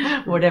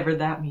 whatever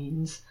that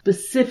means.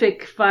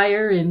 Specific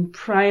fire in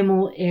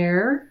primal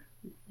air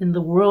in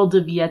the world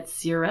of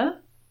Yetzirah,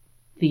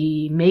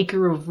 the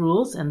maker of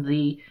rules and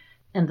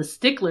the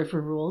stickler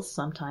for rules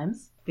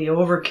sometimes. The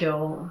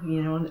overkill,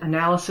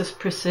 analysis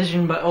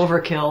precision but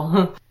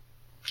overkill.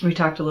 We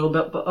talked a little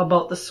bit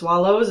about the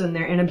swallows and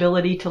their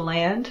inability to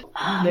land,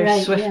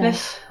 their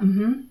swiftness. Yeah.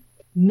 Mm-hmm.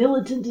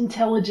 Militant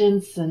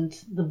intelligence and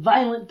the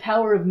violent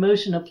power of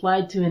motion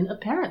applied to an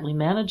apparently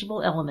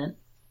manageable element.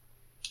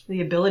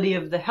 The ability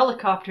of the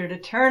helicopter to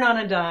turn on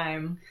a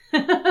dime.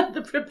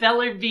 The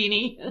propeller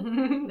beanie.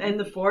 And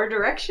the four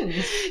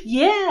directions.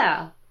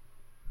 Yeah.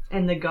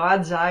 And the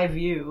God's eye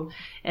view.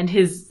 And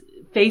his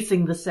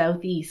facing the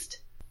southeast,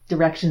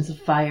 directions of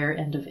fire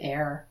and of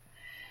air.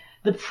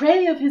 The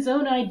prey of his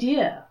own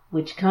idea,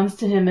 which comes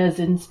to him as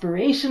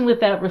inspiration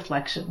without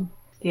reflection.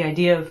 The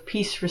idea of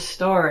peace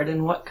restored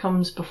and what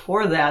comes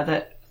before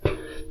that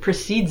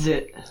precedes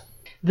it.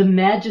 The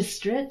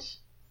magistrate,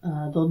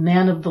 the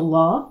man of the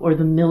law, or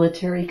the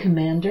military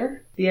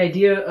commander. The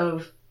idea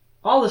of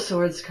all the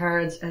swords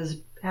cards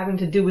as having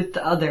to do with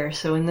the other.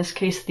 So in this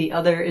case, the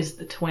other is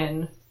the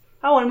twin.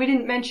 Oh, and we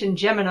didn't mention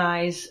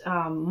Gemini's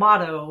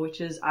motto,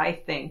 which is, I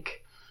think.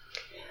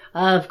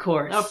 Of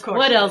course.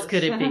 What else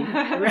could it be?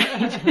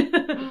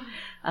 Right.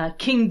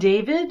 King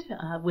David,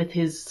 with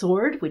his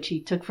sword, which he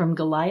took from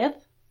Goliath.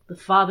 The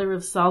father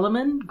of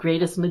Solomon,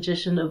 greatest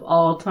magician of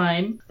all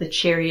time. The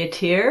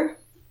charioteer,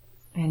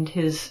 and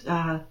his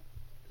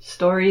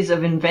stories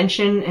of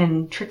invention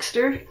and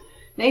trickster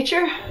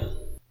nature.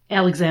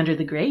 Alexander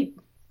the Great.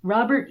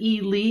 Robert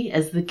E. Lee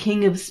as the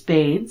King of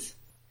Spades.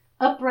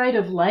 Upright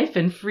of life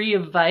and free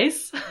of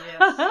vice.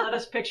 Yes, let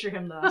us picture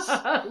him thus.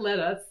 Let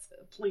us,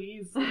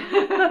 please.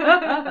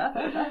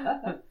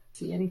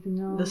 See anything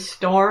else? The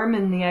storm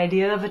and the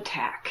idea of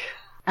attack.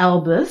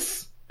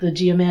 Albus, the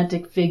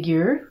geomantic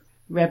figure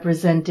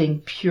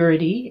representing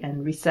purity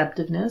and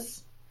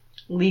receptiveness.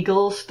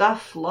 Legal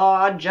stuff,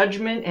 law,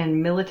 judgment,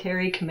 and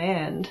military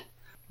command.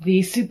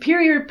 The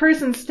superior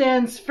person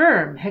stands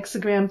firm,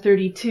 hexagram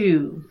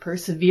 32,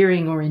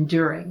 persevering or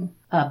enduring.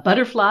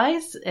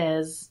 Butterflies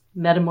as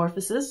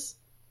metamorphosis.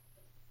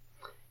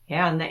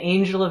 Yeah, and the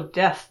angel of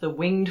death, the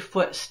winged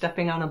foot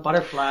stepping on a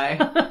butterfly.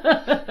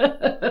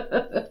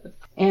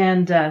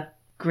 And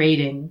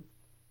grating.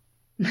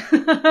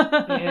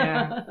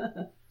 Yeah.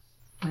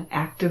 An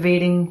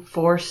activating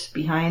force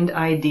behind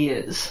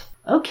ideas.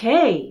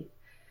 Okay.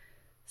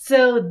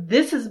 So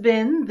this has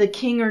been the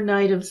King or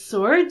Knight of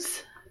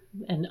Swords,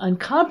 an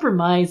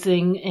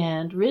uncompromising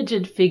and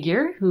rigid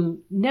figure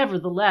who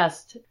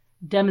nevertheless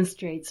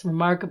demonstrates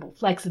remarkable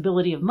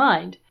flexibility of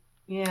mind.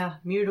 Yeah,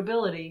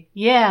 mutability.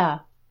 Yeah.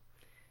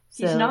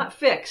 He's not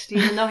fixed,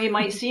 even though he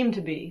might seem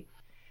to be.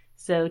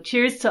 So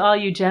cheers to all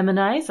you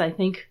Geminis. I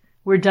think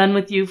we're done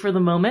with you for the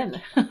moment.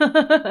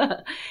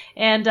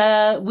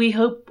 And we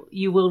hope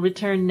you will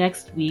return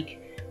next week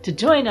to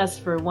join us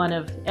for one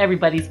of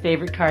everybody's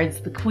favorite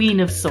cards, the Queen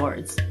of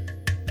Swords.